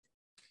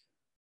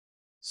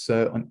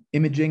 So on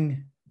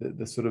imaging,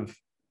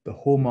 the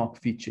hallmark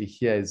feature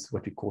here is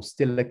what we call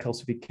stellar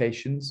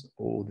calcifications,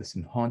 or this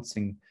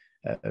enhancing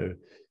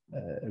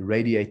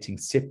radiating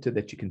septa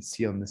that you can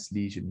see on this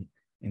lesion,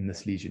 in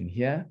this lesion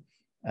here.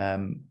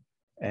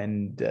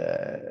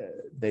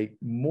 They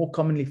more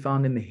commonly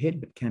found in the head,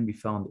 but can be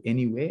found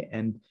anywhere,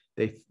 and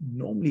they're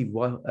normally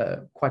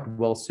quite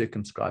well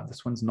circumscribed.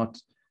 This one's not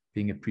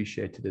being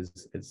appreciated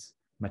as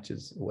much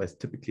as, or as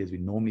typically as we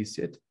normally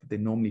see it, but they're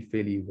normally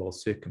fairly well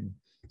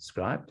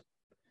circumscribed.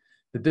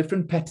 The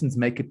different patterns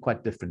make it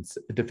quite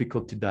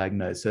difficult to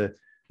diagnose. So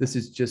This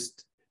is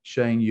just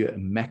showing you a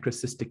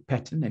macrocystic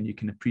pattern, and you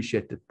can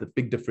appreciate that the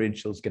big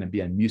differential is going to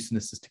be a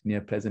mucinous cystic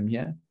neoplasm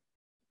here.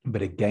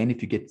 But again,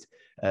 if you get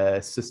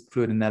cyst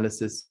fluid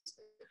analysis,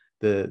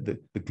 the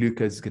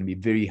glucose is going to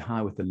be very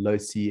high with a low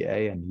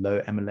CEA and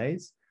low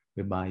amylase,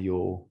 whereby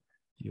your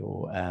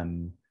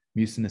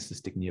mucinous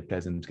cystic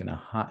neoplasm is going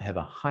to have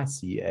a high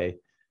CEA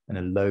and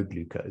a low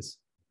glucose.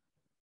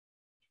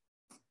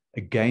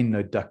 Again,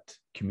 no duct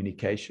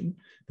communication.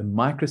 The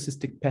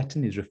microcystic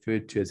pattern is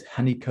referred to as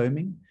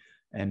honeycombing,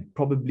 and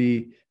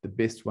probably the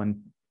best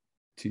one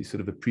to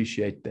sort of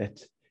appreciate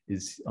that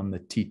is on the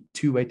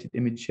T2 weighted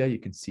image here. You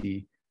can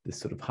see this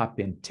sort of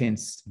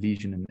hyperintense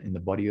lesion in the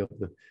body of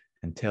the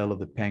and tail of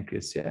the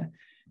pancreas here.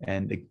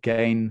 And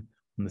again,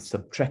 on the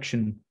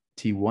subtraction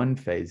T1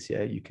 phase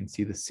here, you can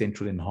see the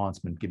central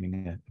enhancement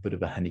giving a bit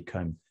of a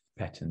honeycomb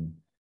pattern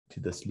to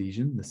this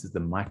lesion. This is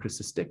the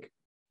microcystic.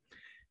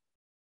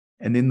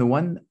 And then the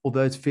one,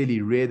 although it's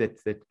fairly rare,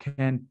 that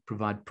can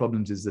provide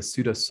problems is the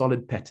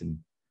pseudo-solid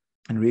pattern.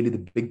 And really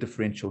the big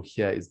differential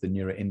here is the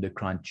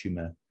neuroendocrine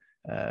tumor,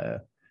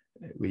 where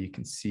you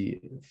can see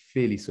a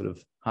fairly sort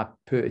of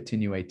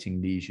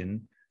hyper-attenuating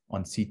lesion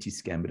on CT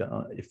scan. But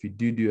if you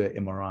do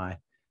an MRI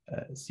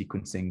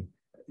sequencing,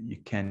 you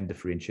can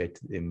differentiate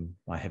them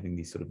by having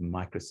these sort of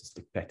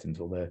microcystic patterns,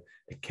 although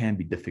it can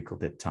be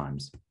difficult at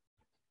times.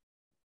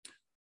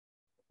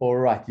 All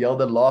right, the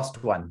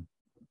last one.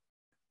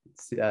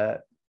 It's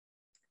a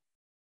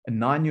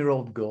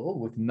 9-year-old girl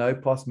with no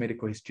past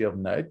medical history of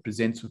note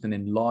presents with an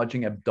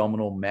enlarging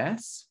abdominal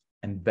mass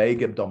and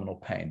vague abdominal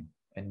pain.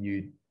 And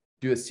you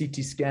do a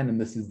CT scan, and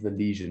this is the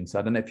lesion. So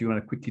I don't know if you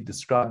want to quickly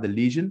describe the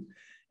lesion,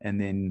 and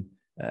then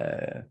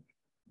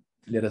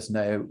let us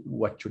know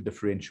what your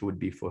differential would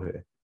be for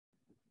her.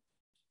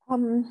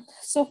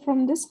 So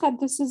from this cut,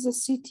 this is a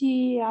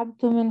CT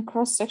abdomen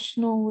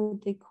cross-sectional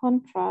with the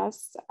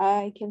contrast.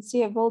 I can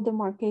see a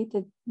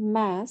well-demarcated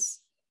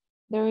mass.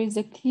 There is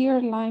a clear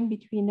line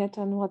between it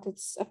and what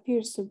it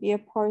appears to be a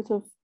part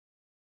of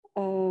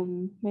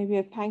maybe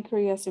a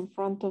pancreas in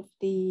front of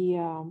the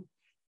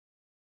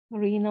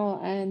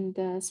renal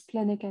and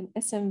splenic and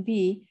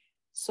SMV.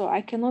 So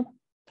I cannot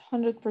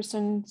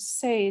 100%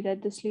 say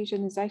that this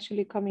lesion is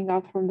actually coming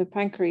out from the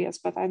pancreas,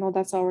 but I know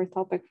that's our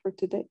topic for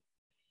today.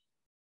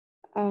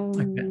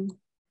 Okay.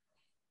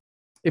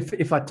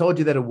 If I told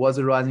you that it was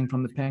arising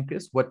from the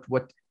pancreas, what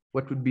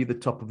would be the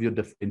top of your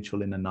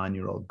differential in a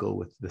 9-year-old girl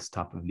with this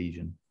type of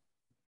lesion?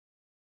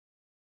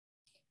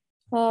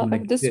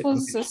 This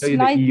was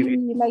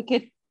slightly like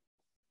it.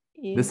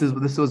 Yeah. This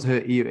was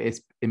her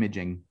EUS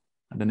imaging.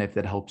 I don't know if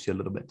that helps you a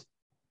little bit.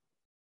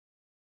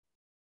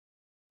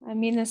 I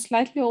mean, a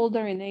slightly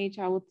older in age,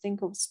 I would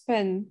think of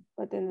SPIN,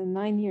 but in a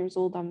 9 years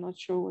old, I'm not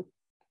sure what.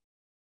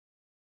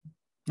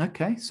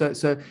 Okay, so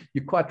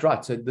you're quite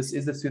right. So this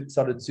is a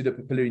solid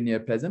pseudopapillary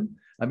neoplasm.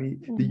 I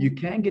mean, you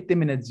can get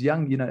them in as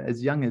young,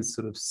 as young as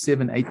sort of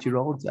 7-8 year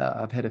olds.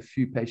 I've had a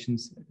few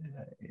patients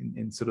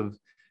in sort of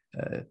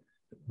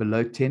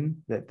below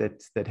 10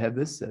 that have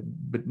this,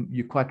 but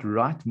you're quite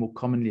right. More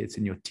commonly, it's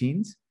in your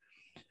teens.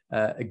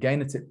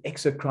 Again, it's an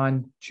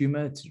exocrine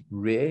tumor. It's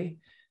rare.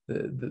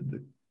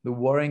 The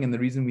worrying and the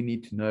reason we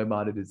need to know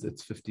about it is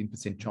it's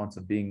 15% chance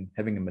of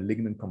having a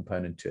malignant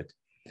component to it.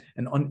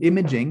 And on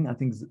imaging, I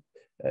think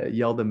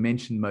Yelda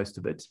mentioned most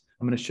of it.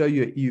 I'm going to show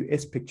you an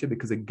EUS picture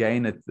because,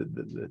 again,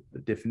 the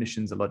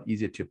definition is a lot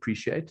easier to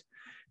appreciate.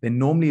 They're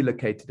normally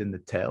located in the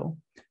tail.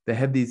 They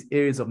have these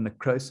areas of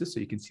necrosis. So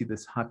you can see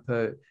this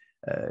hyperechoic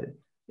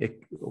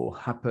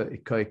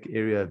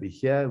area over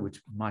here,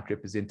 which might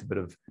represent a bit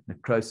of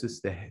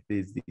necrosis.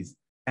 There's these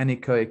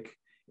anechoic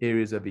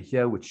areas over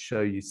here, which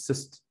show you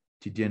cyst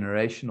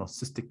degeneration or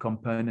cystic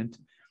component.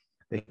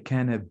 They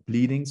can have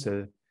bleeding.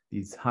 So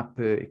these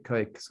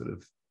hyperechoic sort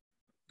of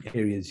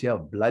areas here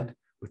of blood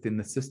within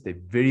the cyst, they're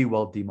very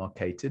well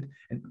demarcated.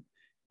 And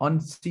on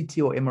CT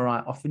or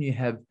MRI, often you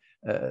have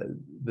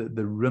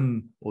the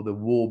rim or the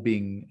wall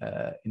being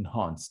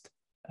enhanced,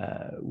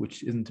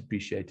 which isn't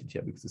appreciated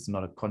here because it's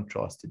not a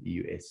contrasted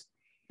EUS.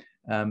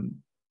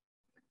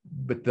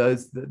 But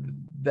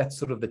that's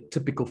sort of the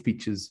typical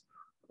features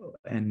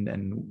and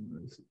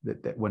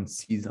that one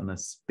sees on a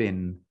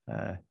SPEN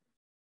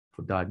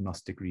for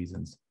diagnostic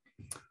reasons.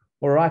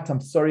 All right,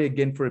 I'm sorry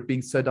again for it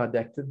being so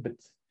didactic,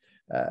 but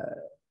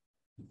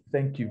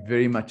thank you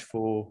very much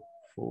for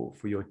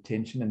your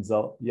attention, and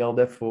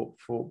Yelda for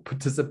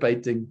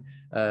participating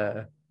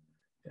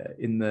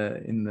in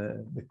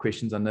the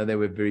questions. I know they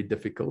were very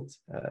difficult,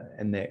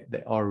 and they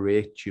are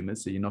rare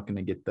tumors, so you're not going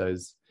to get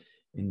those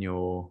in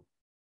your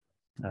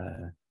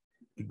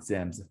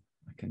exams.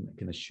 I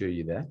can assure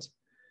you that.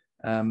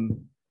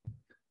 I'm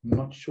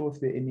not sure if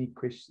there are any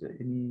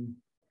questions.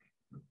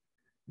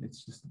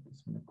 Let's just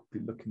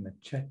quickly look in the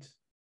chat.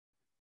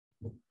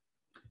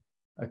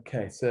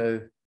 Okay,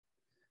 so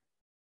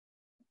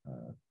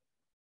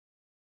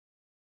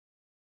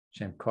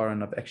shame,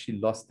 Corin, I've actually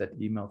lost that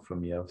email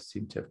from you. I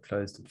seem to have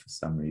closed it for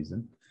some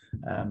reason.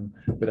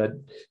 But I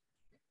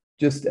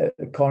just,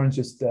 Corin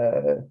just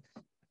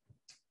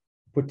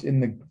put in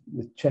the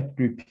chat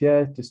group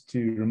here just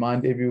to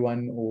remind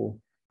everyone or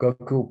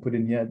Gokul put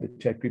in here the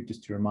chat group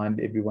just to remind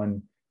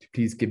everyone to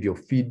please give your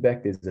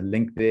feedback. There's a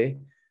link there.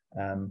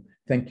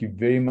 Thank you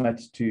very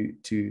much to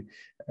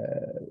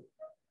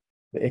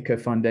the Echo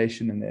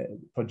Foundation and the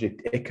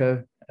Project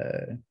Echo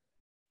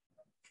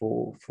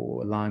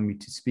for allowing me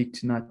to speak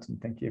tonight. And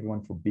thank you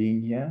everyone for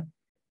being here.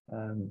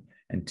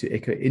 And to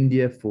Echo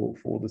India for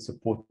all the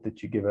support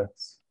that you give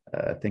us.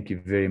 Thank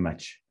you very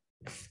much.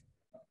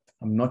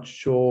 I'm not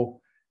sure.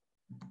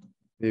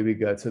 There we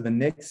go. So the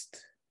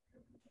next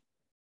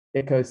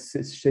Echo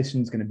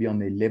session is going to be on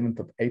the 11th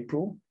of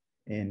April,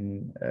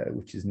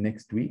 which is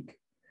next week.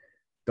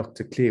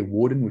 Dr. Claire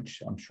Warden,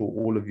 which I'm sure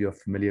all of you are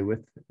familiar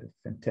with, a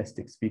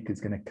fantastic speaker, is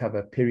going to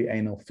cover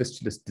perianal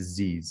fistulous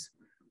disease.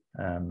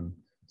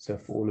 So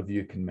for all of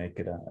you who can make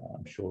it,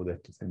 I'm sure that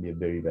it's going to be a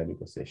very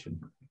valuable session.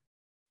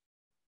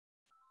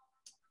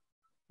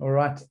 All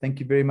right. Thank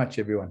you very much,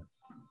 everyone.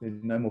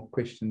 There's no more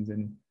questions,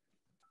 and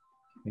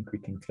I think we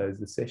can close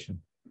the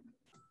session.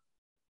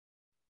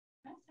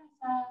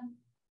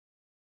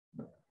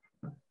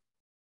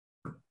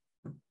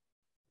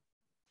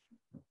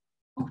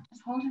 Oh,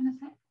 just hold on a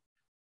sec.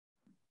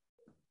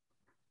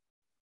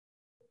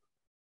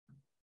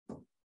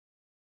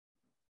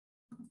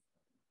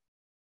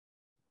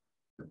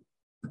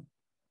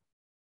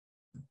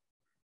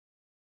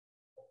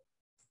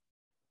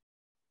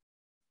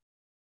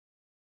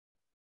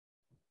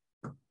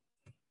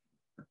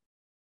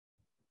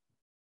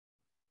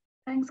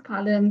 Thanks,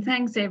 Colin.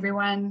 Thanks,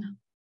 everyone.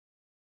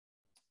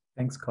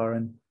 Thanks,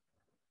 Corin.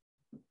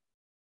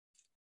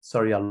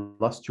 Sorry, I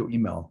lost your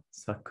email,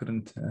 so I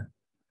couldn't.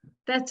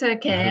 That's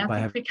okay.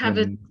 I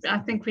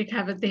think we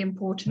covered the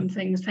important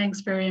things.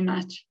 Thanks very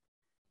much.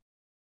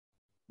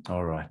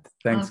 All right.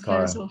 Thanks, I'll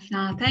close Corin. off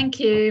now. Thank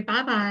you.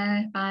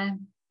 Bye-bye. Bye.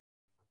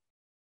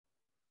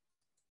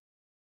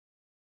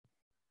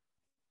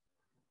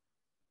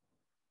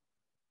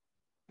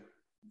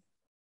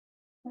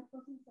 That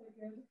wasn't so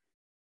good.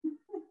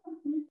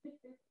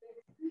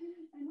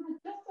 And I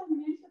just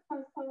unmuted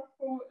myself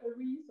for a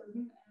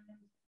reason,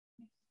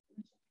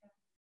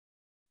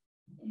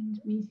 and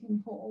end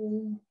meeting for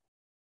all.